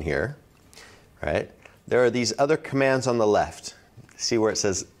URL shown here, right? There are these other commands on the left. See where it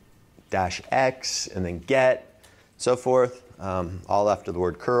says -x and then get, so forth, all after the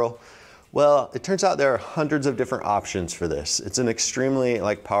word curl. Well, it turns out there are hundreds of different options for this. It's an extremely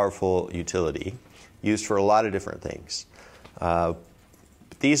powerful utility used for a lot of different things.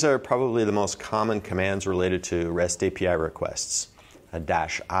 These are probably the most common commands related to REST API requests. A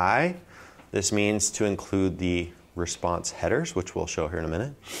 -i, this means to include the response headers, which we'll show here in a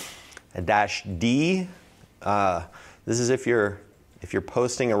minute. A -d, this is if you're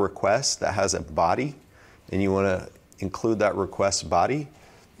posting a request that has a body and you want to include that request body,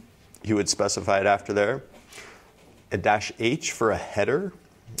 you would specify it after there. A -h for a header,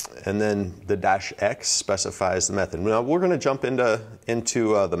 and then the -x specifies the method. Now we're going to jump into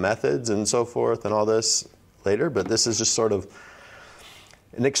the methods and so forth and all this later, but this is just sort of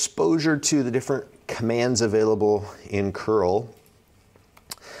an exposure to the different commands available in curl.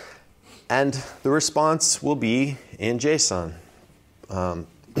 And the response will be in JSON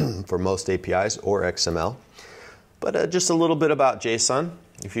for most APIs or XML. But just a little bit about JSON,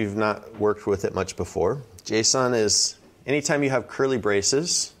 if you've not worked with it much before. JSON is, anytime you have curly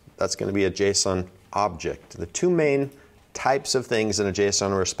braces, that's going to be a JSON object. The two main types of things in a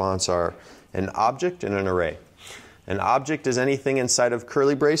JSON response are an object and an array. An object is anything inside of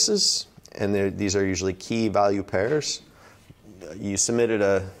curly braces, and these are usually key value pairs. You submitted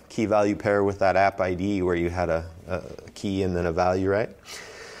a key value pair with that app ID where you had a key and then a value, right?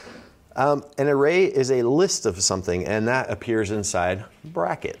 An array is a list of something, and that appears inside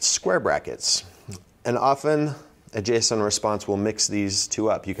brackets, square brackets. And often a JSON response will mix these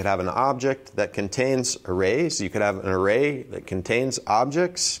two up. You could have an object that contains arrays. You could have an array that contains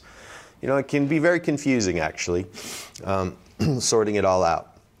objects. You know, it can be very confusing, actually, sorting it all out.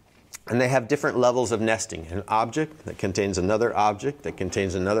 And they have different levels of nesting. An object that contains another object that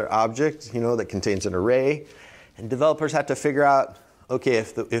contains another object, that contains an array. And developers have to figure out, okay,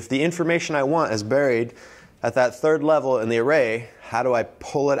 if the information I want is buried at that third level in the array, how do I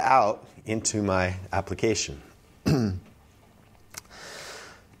pull it out into my application?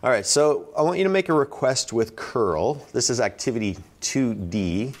 All right, so I want you to make a request with curl. This is activity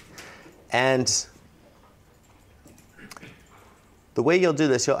 2D. And the way you'll do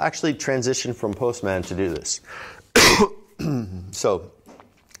this, you'll actually transition from Postman to do this. So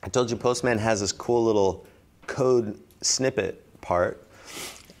I told you Postman has this cool little code snippet part.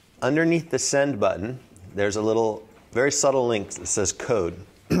 Underneath the send button, there's a little, very subtle link that says code.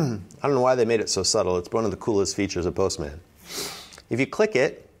 I don't know why they made it so subtle. It's one of the coolest features of Postman. If you click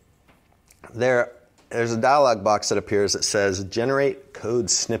it, there's a dialog box that appears that says generate code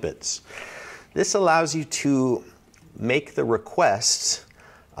snippets. This allows you to make the request,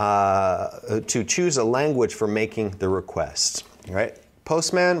 to choose a language for making the request. Right?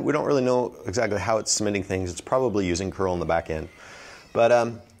 Postman, we don't really know exactly how it's submitting things. It's probably using curl in the back end.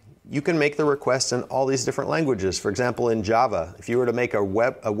 But you can make the request in all these different languages. For example, in Java, if you were to make a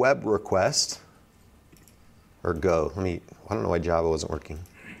web request, or Go, I don't know why Java wasn't working.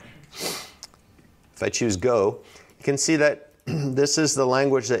 If I choose Go, you can see that this is the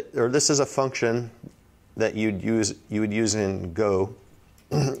language or this is a function that you would use in Go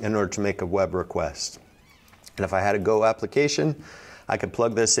in order to make a web request. And if I had a Go application, I could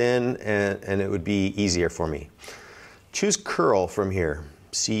plug this in and it would be easier for me. Choose curl from here,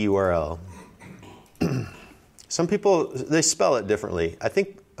 curl. Some people, they spell it differently. I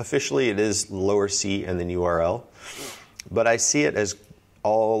think officially it is lower c and then URL, but I see it as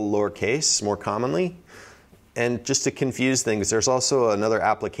all lowercase more commonly. And just to confuse things, there's also another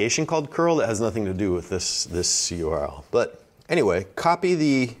application called curl that has nothing to do with this URL. But anyway, copy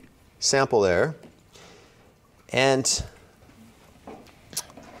the sample there. And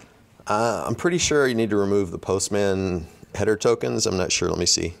I'm pretty sure you need to remove the Postman header tokens. I'm not sure. Let me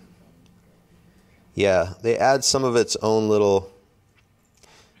see. Yeah, they add some of its own little.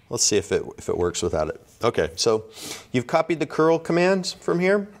 Let's see if it works without it. Okay, so you've copied the curl command from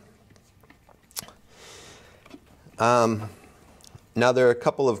here. Now there are a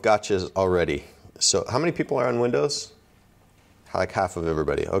couple of gotchas already. So how many people are on Windows? Like half of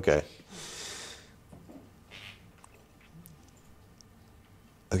everybody. Okay.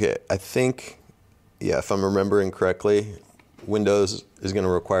 Okay, I think, yeah, if I'm remembering correctly, Windows is going to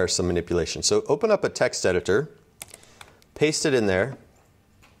require some manipulation. So open up a text editor, paste it in there.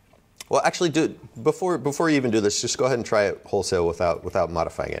 Well, actually, before you even do this, just go ahead and try it wholesale without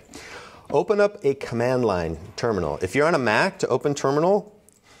modifying it. Open up a command line terminal. If you're on a Mac, to open terminal,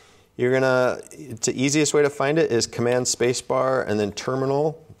 the easiest way to find it is command spacebar and then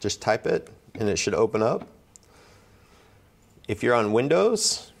terminal. Just type it, and it should open up. If you're on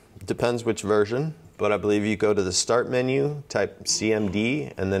Windows, it depends which version, but I believe you go to the Start menu, type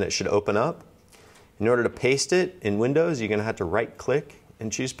CMD, and then it should open up. In order to paste it in Windows, you're going to have to right-click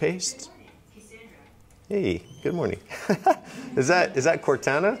and choose Paste. Hey, good morning. Is that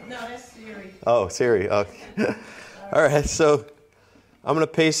Cortana? No, that's Siri. Oh, Siri. Okay. All right, so I'm going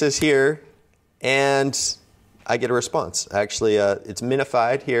to paste this here, and I get a response. Actually, it's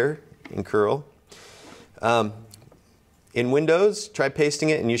minified here in curl. In Windows, try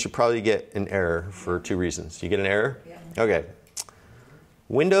pasting it, and you should probably get an error for two reasons. You get an error? Yeah. Okay.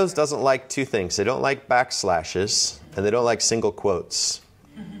 Windows doesn't like two things. They don't like backslashes, and they don't like single quotes.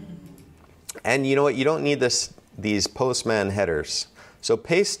 And you know what? You don't need these Postman headers. So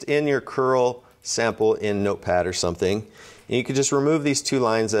paste in your curl sample in Notepad or something, and you can just remove these two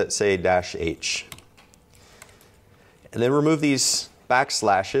lines that say -H. And then remove these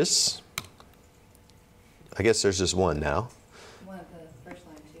backslashes. I guess there's just one now. One of the first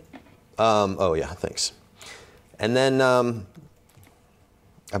line too. Oh yeah, thanks. And then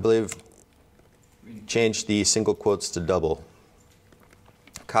I believe change the single quotes to double.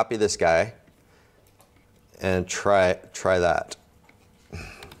 Copy this guy and try that.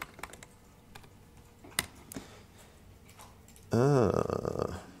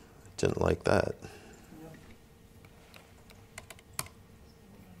 Didn't like that.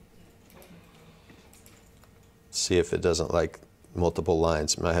 See if it doesn't like multiple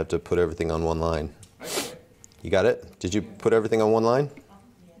lines. Might have to put everything on one line. You got it? Did you put everything on one line? It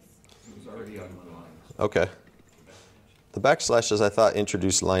was already on one line. Okay. The backslashes, I thought,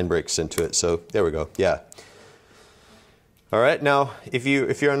 introduced line breaks into it. So there we go. Yeah. All right. Now, if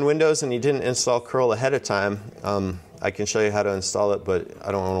you're on Windows and you didn't install curl ahead of time, I can show you how to install it, but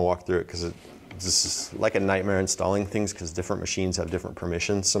I don't want to walk through it because this is like a nightmare installing things because different machines have different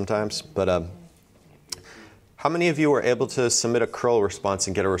permissions sometimes. But how many of you were able to submit a curl response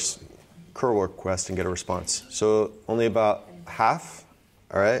and get a curl request and get a response? So only about half.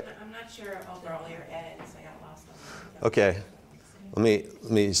 All right. I'm not sure overall your edits. I got lost on that. Okay. Let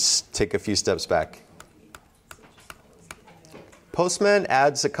me take a few steps back. Postman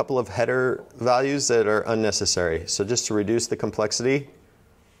adds a couple of header values that are unnecessary. So just to reduce the complexity,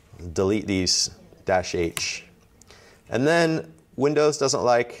 delete these -H. And then Windows doesn't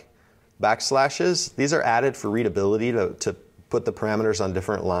like backslashes. These are added for readability to put the parameters on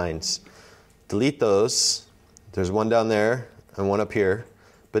different lines. Delete those. There's one down there and one up here.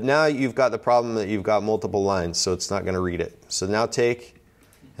 But now you've got the problem that you've got multiple lines, so it's not going to read it. So now take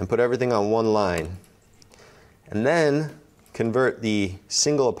and put everything on one line. And then convert the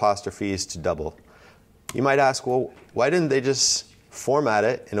single apostrophes to double. You might ask, well, why didn't they just format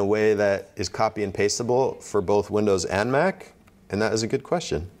it in a way that is copy and pasteable for both Windows and Mac? And that is a good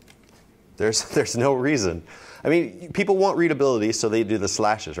question. There's no reason. I mean, people want readability, so they do the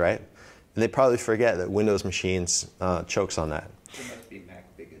slashes, right? And they probably forget that Windows machines chokes on that. There must be Mac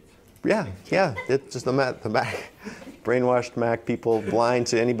bigots. Yeah. It's just the Mac brainwashed Mac people, blind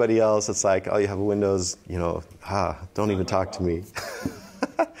to anybody else. It's like, oh, you have a Windows, don't even talk to me.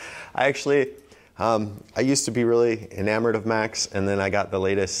 I used to be really enamored of Macs, and then I got the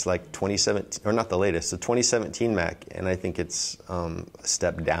latest, like 2017, or not the latest, the 2017 Mac, and I think it's a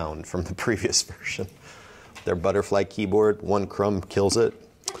step down from the previous version. Their butterfly keyboard, one crumb kills it.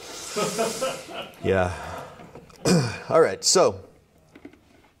 Yeah. All right, so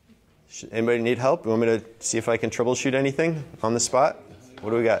anybody need help? You want me to see if I can troubleshoot anything on the spot? What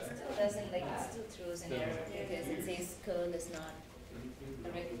do we got? It doesn't it still throws an error because it says curl is not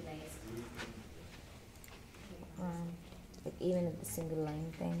recognized. Like even at the single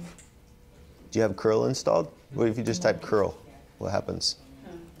line thing. Do you have curl installed? What if you just type curl? What happens?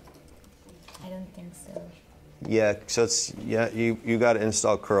 I don't think so. Yeah, so you got to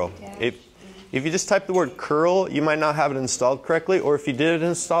install curl. If you just type the word curl, you might not have it installed correctly, or if you did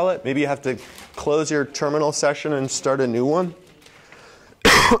install it, maybe you have to close your terminal session and start a new one.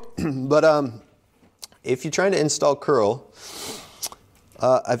 But if you're trying to install curl,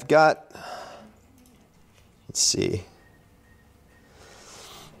 I've got, let's see.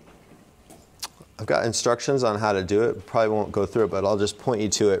 I've got instructions on how to do it. Probably won't go through it, but I'll just point you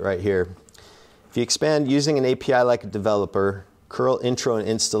to it right here. If you expand using an API like a developer, curl intro and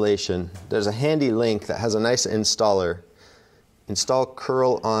installation, there's a handy link that has a nice installer. Install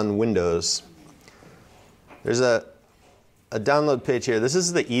curl on Windows. There's a download page here. This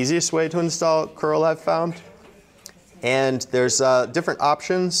is the easiest way to install curl I've found. And there's different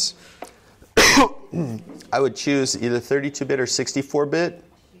options. I would choose either 32-bit or 64-bit,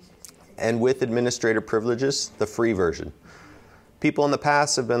 and with administrator privileges, the free version. People in the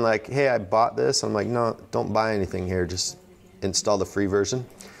past have been like, hey, I bought this. I'm like, no, don't buy anything here. Just install the free version.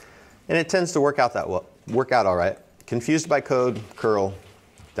 And it tends to work out all right. Confused by code, curl,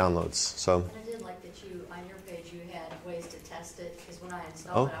 downloads. So. And I did like that you, on your page, you had ways to test it, because when I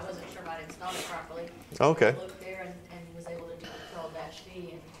installed it, I wasn't sure if I'd installed it properly. Okay. I looked there and was able to do the curl-v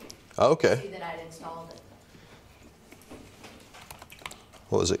and see that I'd installed it.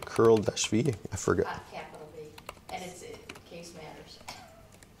 What was it, curl-v? I forgot. Capital V, and it's case matters.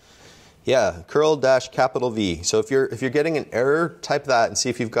 Yeah, curl-V. So if you're getting an error, type that and see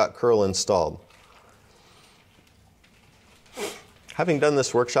if you've got curl installed. Having done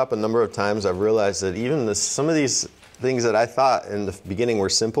this workshop a number of times, I've realized that even some of these things that I thought in the beginning were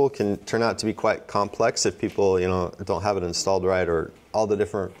simple can turn out to be quite complex if people, don't have it installed right, or all the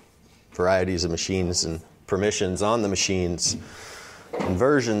different varieties of machines and permissions on the machines and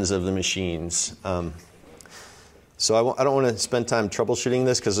versions of the machines. So I don't want to spend time troubleshooting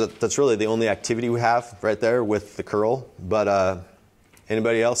this, because that's really the only activity we have right there with the curl. But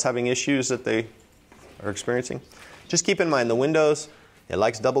anybody else having issues that they are experiencing? Just keep in mind, the Windows, it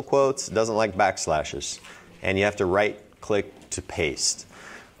likes double quotes, it doesn't like backslashes. And you have to right-click to paste.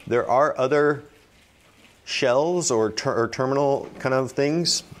 There are other shells or terminal kind of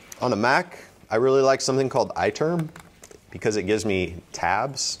things. On a Mac, I really like something called iTerm, because it gives me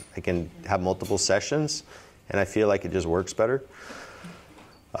tabs. I can have multiple sessions, and I feel like it just works better.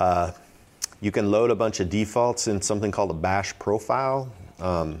 You can load a bunch of defaults in something called a bash profile.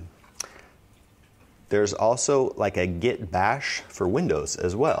 There's also like a git bash for Windows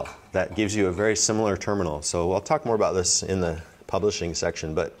as well that gives you a very similar terminal. So I'll talk more about this in the publishing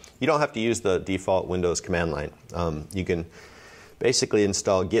section, but you don't have to use the default Windows command line. You can basically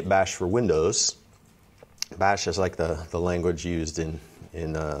install git bash for Windows. Bash is like the language used in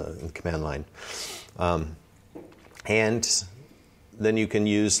command line. And then you can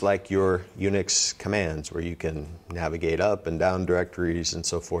use like your Unix commands where you can navigate up and down directories and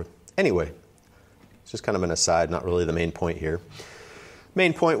so forth. Anyway, it's just kind of an aside, not really the main point here.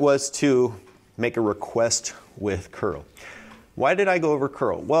 Main point was to make a request with curl. Why did I go over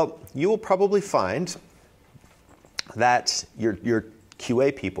curl? Well, you will probably find that your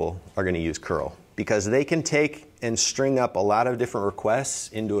QA people are going to use curl, because they can take and string up a lot of different requests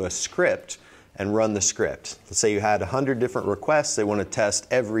into a script and run the script. Let's say you had 100 different requests. They want to test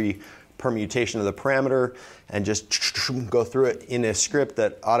every permutation of the parameter and just go through it in a script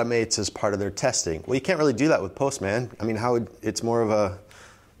that automates as part of their testing. Well, you can't really do that with Postman. I mean, it's more of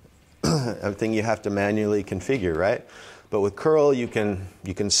a thing you have to manually configure, right? But with curl, you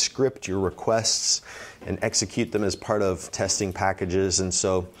can script your requests and execute them as part of testing packages, and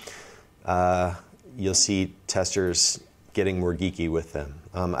so you'll see testers getting more geeky with them.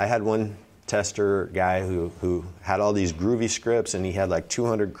 I had one tester guy who had all these groovy scripts, and he had like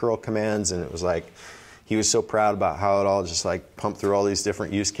 200 curl commands, and it was like he was so proud about how it all just like pumped through all these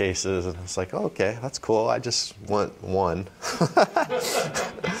different use cases, and it's like, oh, okay, that's cool. I just want one.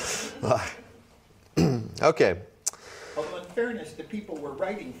 Okay. Although in fairness, the people we're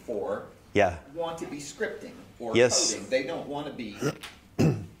writing for want to be scripting or coding. They don't want to be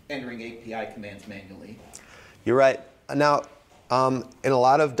entering API commands manually. You're right. Now, in a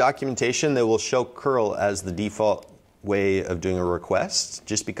lot of documentation, they will show curl as the default way of doing a request,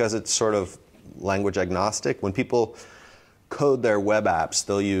 just because it's sort of language agnostic. When people code their web apps,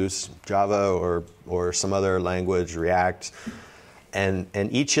 they'll use Java or some other language, React, and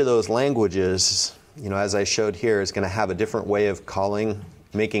each of those languages, as I showed here, is going to have a different way of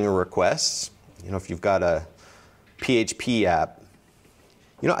making a request. If you've got a PHP app,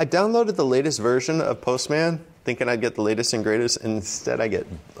 I downloaded the latest version of Postman, thinking I'd get the latest and greatest, and instead I get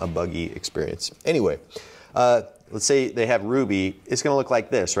a buggy experience. Anyway, let's say they have Ruby. It's going to look like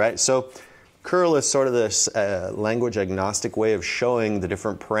this, right? So curl is sort of this language agnostic way of showing the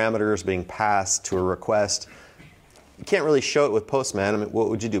different parameters being passed to a request. You can't really show it with Postman. I mean, what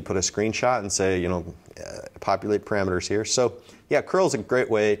would you do? Put a screenshot and say, populate parameters here. So yeah, curl is a great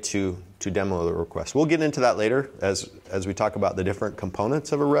way to demo the request. We'll get into that later as we talk about the different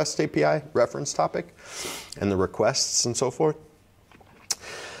components of a REST API reference topic and the requests and so forth.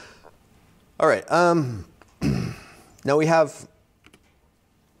 All right. Now we have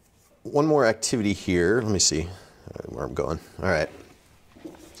one more activity here. Let me see where I'm going. All right.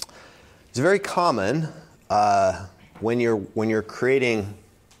 It's very common when you're creating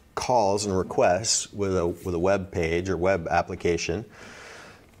calls and requests with a web page or web application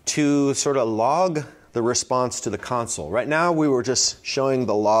to sort of log the response to the console. Right now we were just showing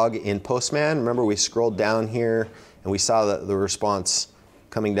the log in Postman. Remember, we scrolled down here and we saw the response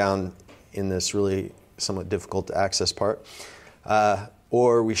coming down in this really somewhat difficult to access part.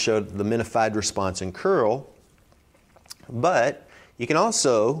 Or we showed the minified response in curl. But you can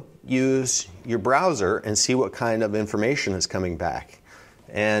also use your browser and see what kind of information is coming back.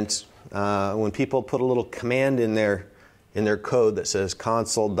 And when people put a little command in their code that says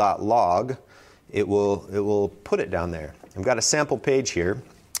console.log, it will put it down there. I've got a sample page here.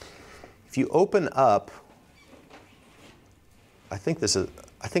 If you open up, I think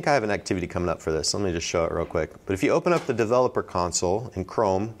I have an activity coming up for this. Let me just show it real quick. But if you open up the developer console in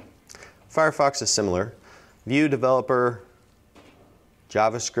Chrome, Firefox is similar. View developer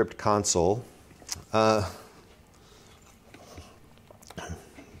JavaScript console.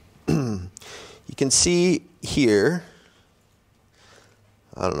 You can see here,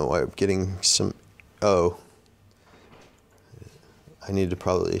 I don't know why I'm getting some, I need to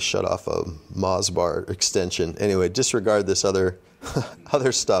probably shut off a Mozbar extension. Anyway, disregard this other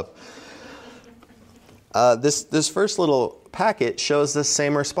stuff. This first little packet shows the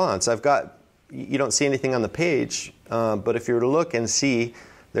same response. You don't see anything on the page, but if you were to look and see,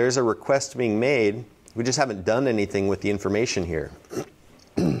 there's a request being made. We just haven't done anything with the information here.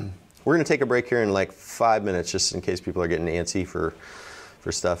 We're going to take a break here in like 5 minutes, just in case people are getting antsy for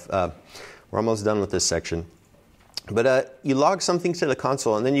stuff. We're almost done with this section. But you log something to the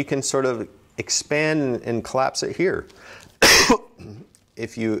console, and then you can sort of expand and collapse it here.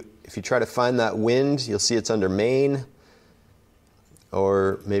 If you try to find that wind, you'll see it's under main,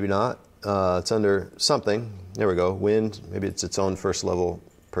 or maybe not. It's under something. There we go, wind. Maybe it's its own first level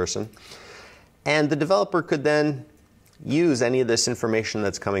person. And the developer could then use any of this information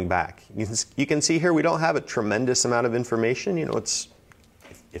that's coming back. You can see here we don't have a tremendous amount of information.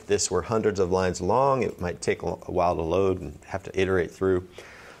 If this were hundreds of lines long, it might take a while to load and have to iterate through.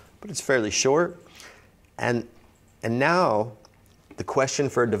 But it's fairly short. And now the question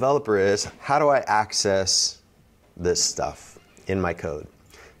for a developer is, how do I access this stuff in my code?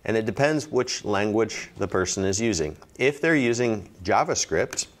 And it depends which language the person is using. If they're using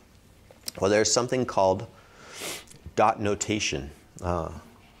JavaScript, well, there's something called dot notation.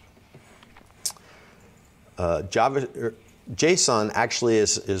 JSON actually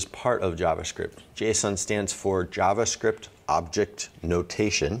is part of JavaScript. JSON stands for JavaScript Object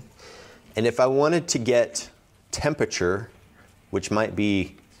Notation. And if I wanted to get temperature, which might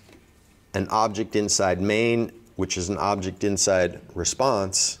be an object inside main, which is an object inside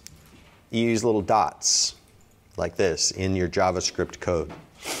response, you use little dots like this in your JavaScript code.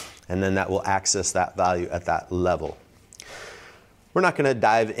 And then that will access that value at that level. We're not going to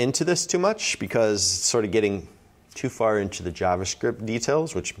dive into this too much because it's sort of getting too far into the JavaScript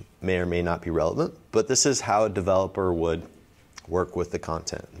details, which may or may not be relevant. But this is how a developer would work with the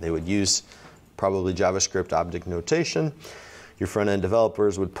content. They would use probably JavaScript object notation. Your front-end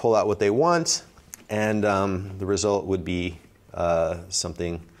developers would pull out what they want, and the result would be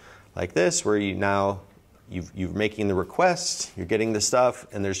something like this, where you're making the request, you're getting the stuff,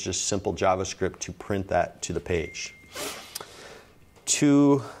 and there's just simple JavaScript to print that to the page.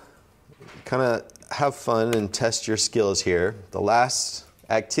 To kind of have fun and test your skills here, the last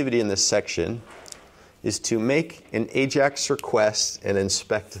activity in this section is to make an AJAX request and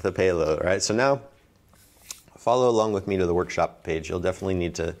inspect the payload. All right, so now follow along with me to the workshop page. You'll definitely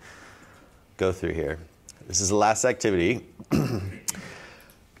need to go through here. This is the last activity.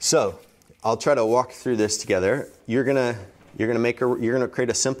 So I'll try to walk through this together. You're gonna create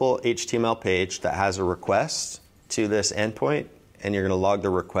a simple HTML page that has a request to this endpoint, and you're gonna log the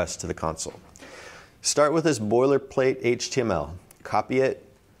request to the console. Start with this boilerplate HTML. Copy it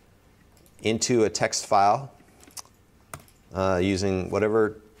into a text file using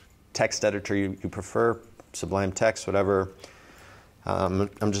whatever text editor you prefer, Sublime Text, whatever.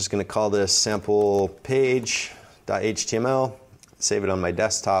 I'm just going to call this sample page.html. save it on my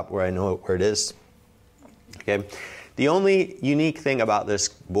desktop where I know where it is. Okay. The only unique thing about this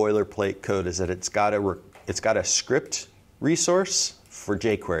boilerplate code is that it's got a script resource for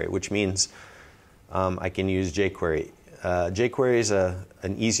jQuery, which means I can use jQuery. jQuery is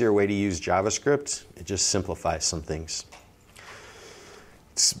an easier way to use JavaScript. It just simplifies some things.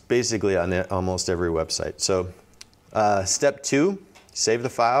 It's basically on almost every website. So step 2, save the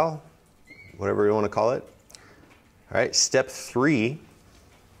file, whatever you want to call it. All right, step 3,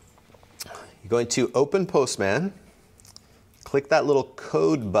 you're going to open Postman, click that little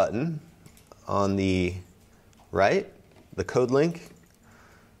code button on the right, the code link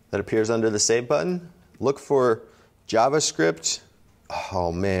that appears under the save button. Look for JavaScript.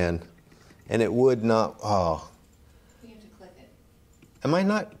 Oh man, and it would not, oh. You have to click it.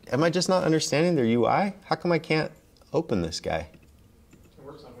 Am I just not understanding their UI? How come I can't open this guy? It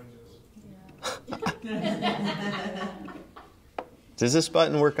works on Windows. Does this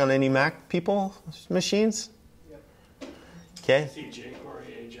button work on any Mac people machines? Yep. Okay. See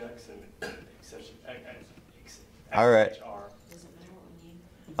jQuery, Ajax, and exception. All right. Doesn't matter what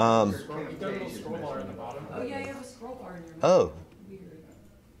we need. You've got a little scroll bar at the bottom. Oh yeah, you have a scroll bar in your Oh. Weird.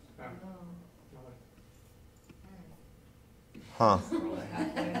 Huh.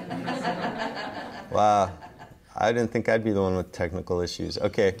 Wow. I didn't think I'd be the one with technical issues.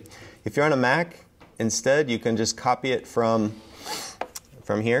 Okay. If you're on a Mac, instead, you can just copy it from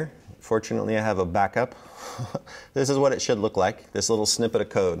here. Fortunately, I have a backup. This is what it should look like, this little snippet of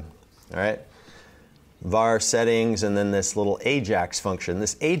code. All right. var settings, and then this little Ajax function.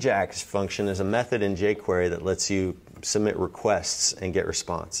 This Ajax function is a method in jQuery that lets you submit requests and get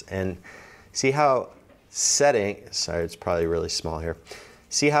response. And see how sorry, it's probably really small here.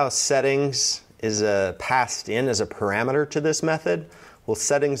 See how settings is passed in as a parameter to this method? Well,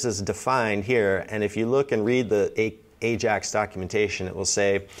 settings is defined here, and if you look and read the Ajax documentation, it will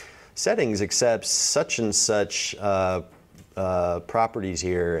say settings accepts such and such properties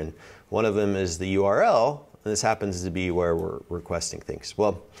here, and one of them is the URL, and this happens to be where we're requesting things.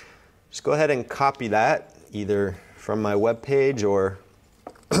 Well, just go ahead and copy that either from my web page or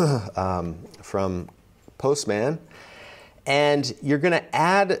from Postman, and you're going to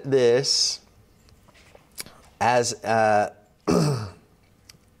add this as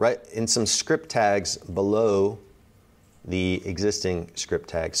right in some script tags below the existing script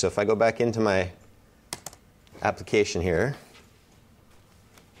tags. So if I go back into my application here,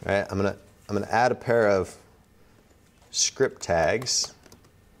 right, I'm gonna add a pair of script tags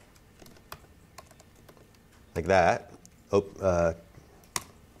like that, and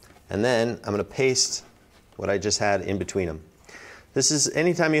then I'm gonna paste what I just had in between them. This is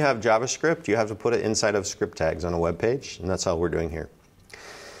anytime you have JavaScript, you have to put it inside of script tags on a web page, and that's all we're doing here.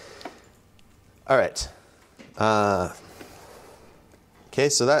 All right. Okay,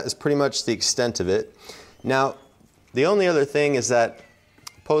 so that is pretty much the extent of it. Now, the only other thing is that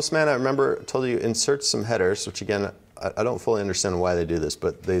Postman, I remember, told you insert some headers, which again, I don't fully understand why they do this,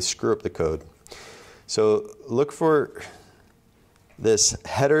 but they screw up the code. So look for this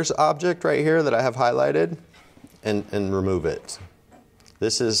headers object right here that I have highlighted and remove it.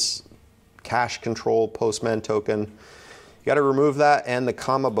 This is cache control Postman token. You got to remove that and the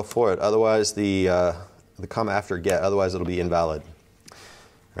comma before it, otherwise the comma after get, otherwise it'll be invalid.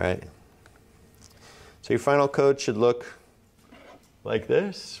 Right? So your final code should look like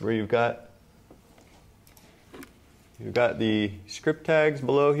this, where you've got the script tags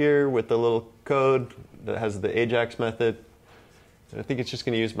below here with the little code that has the Ajax method. And I think it's just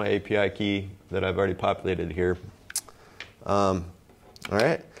going to use my API key that I've already populated here. All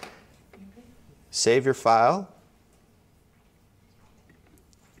right. Save your file.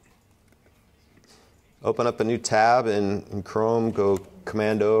 Open up a new tab in Chrome, go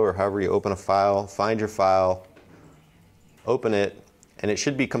Command-O or however you open a file, find your file, open it, and it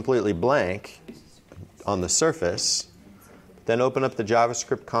should be completely blank on the surface. Then open up the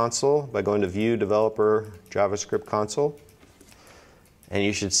JavaScript console by going to View, Developer, JavaScript console, and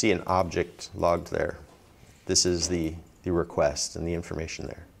you should see an object logged there. This is the request and the information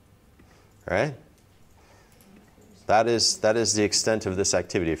there. All right? That is the extent of this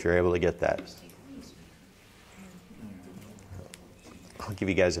activity, if you're able to get that. I'll give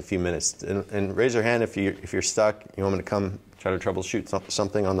you guys a few minutes, and raise your hand if you're stuck. You want me to come try to troubleshoot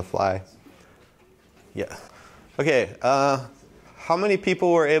something on the fly? Yeah. Okay. How many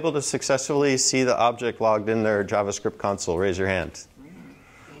people were able to successfully see the object logged in their JavaScript console? Raise your hand.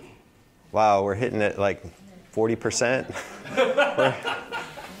 Wow, we're hitting it like 40%.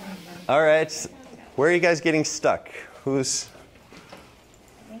 All right. Where are you guys getting stuck? Who's?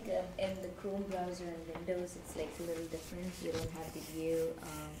 I think in the Chrome browser and Windows, it's like a little different. You don't have the view.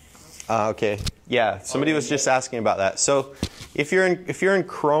 Okay. Yeah. Somebody was just asking about that. So, if you're in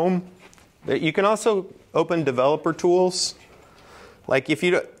Chrome, you can also open developer tools. Like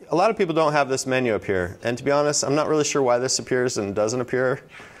a lot of people don't have this menu up here, and to be honest, I'm not really sure why this appears and doesn't appear.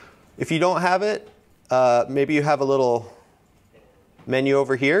 If you don't have it, maybe you have a little menu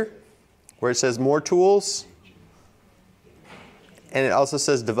over here where it says More Tools, and it also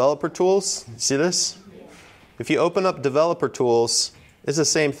says Developer Tools. See this? If you open up Developer Tools, it's the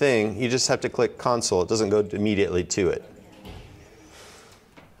same thing. You just have to click Console. It doesn't go immediately to it.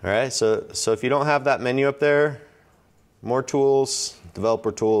 All right. So if you don't have that menu up there, More Tools,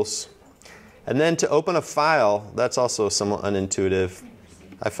 Developer Tools. And then to open a file, that's also somewhat unintuitive.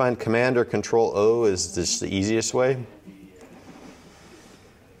 I find Command or Control O is just the easiest way.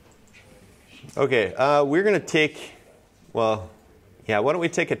 Okay, we're going to take, why don't we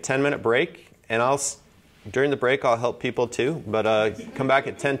take a 10-minute break? And during the break, I'll help people too. But come back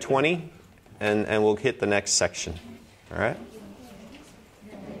at 10:20, and we'll hit the next section. All right?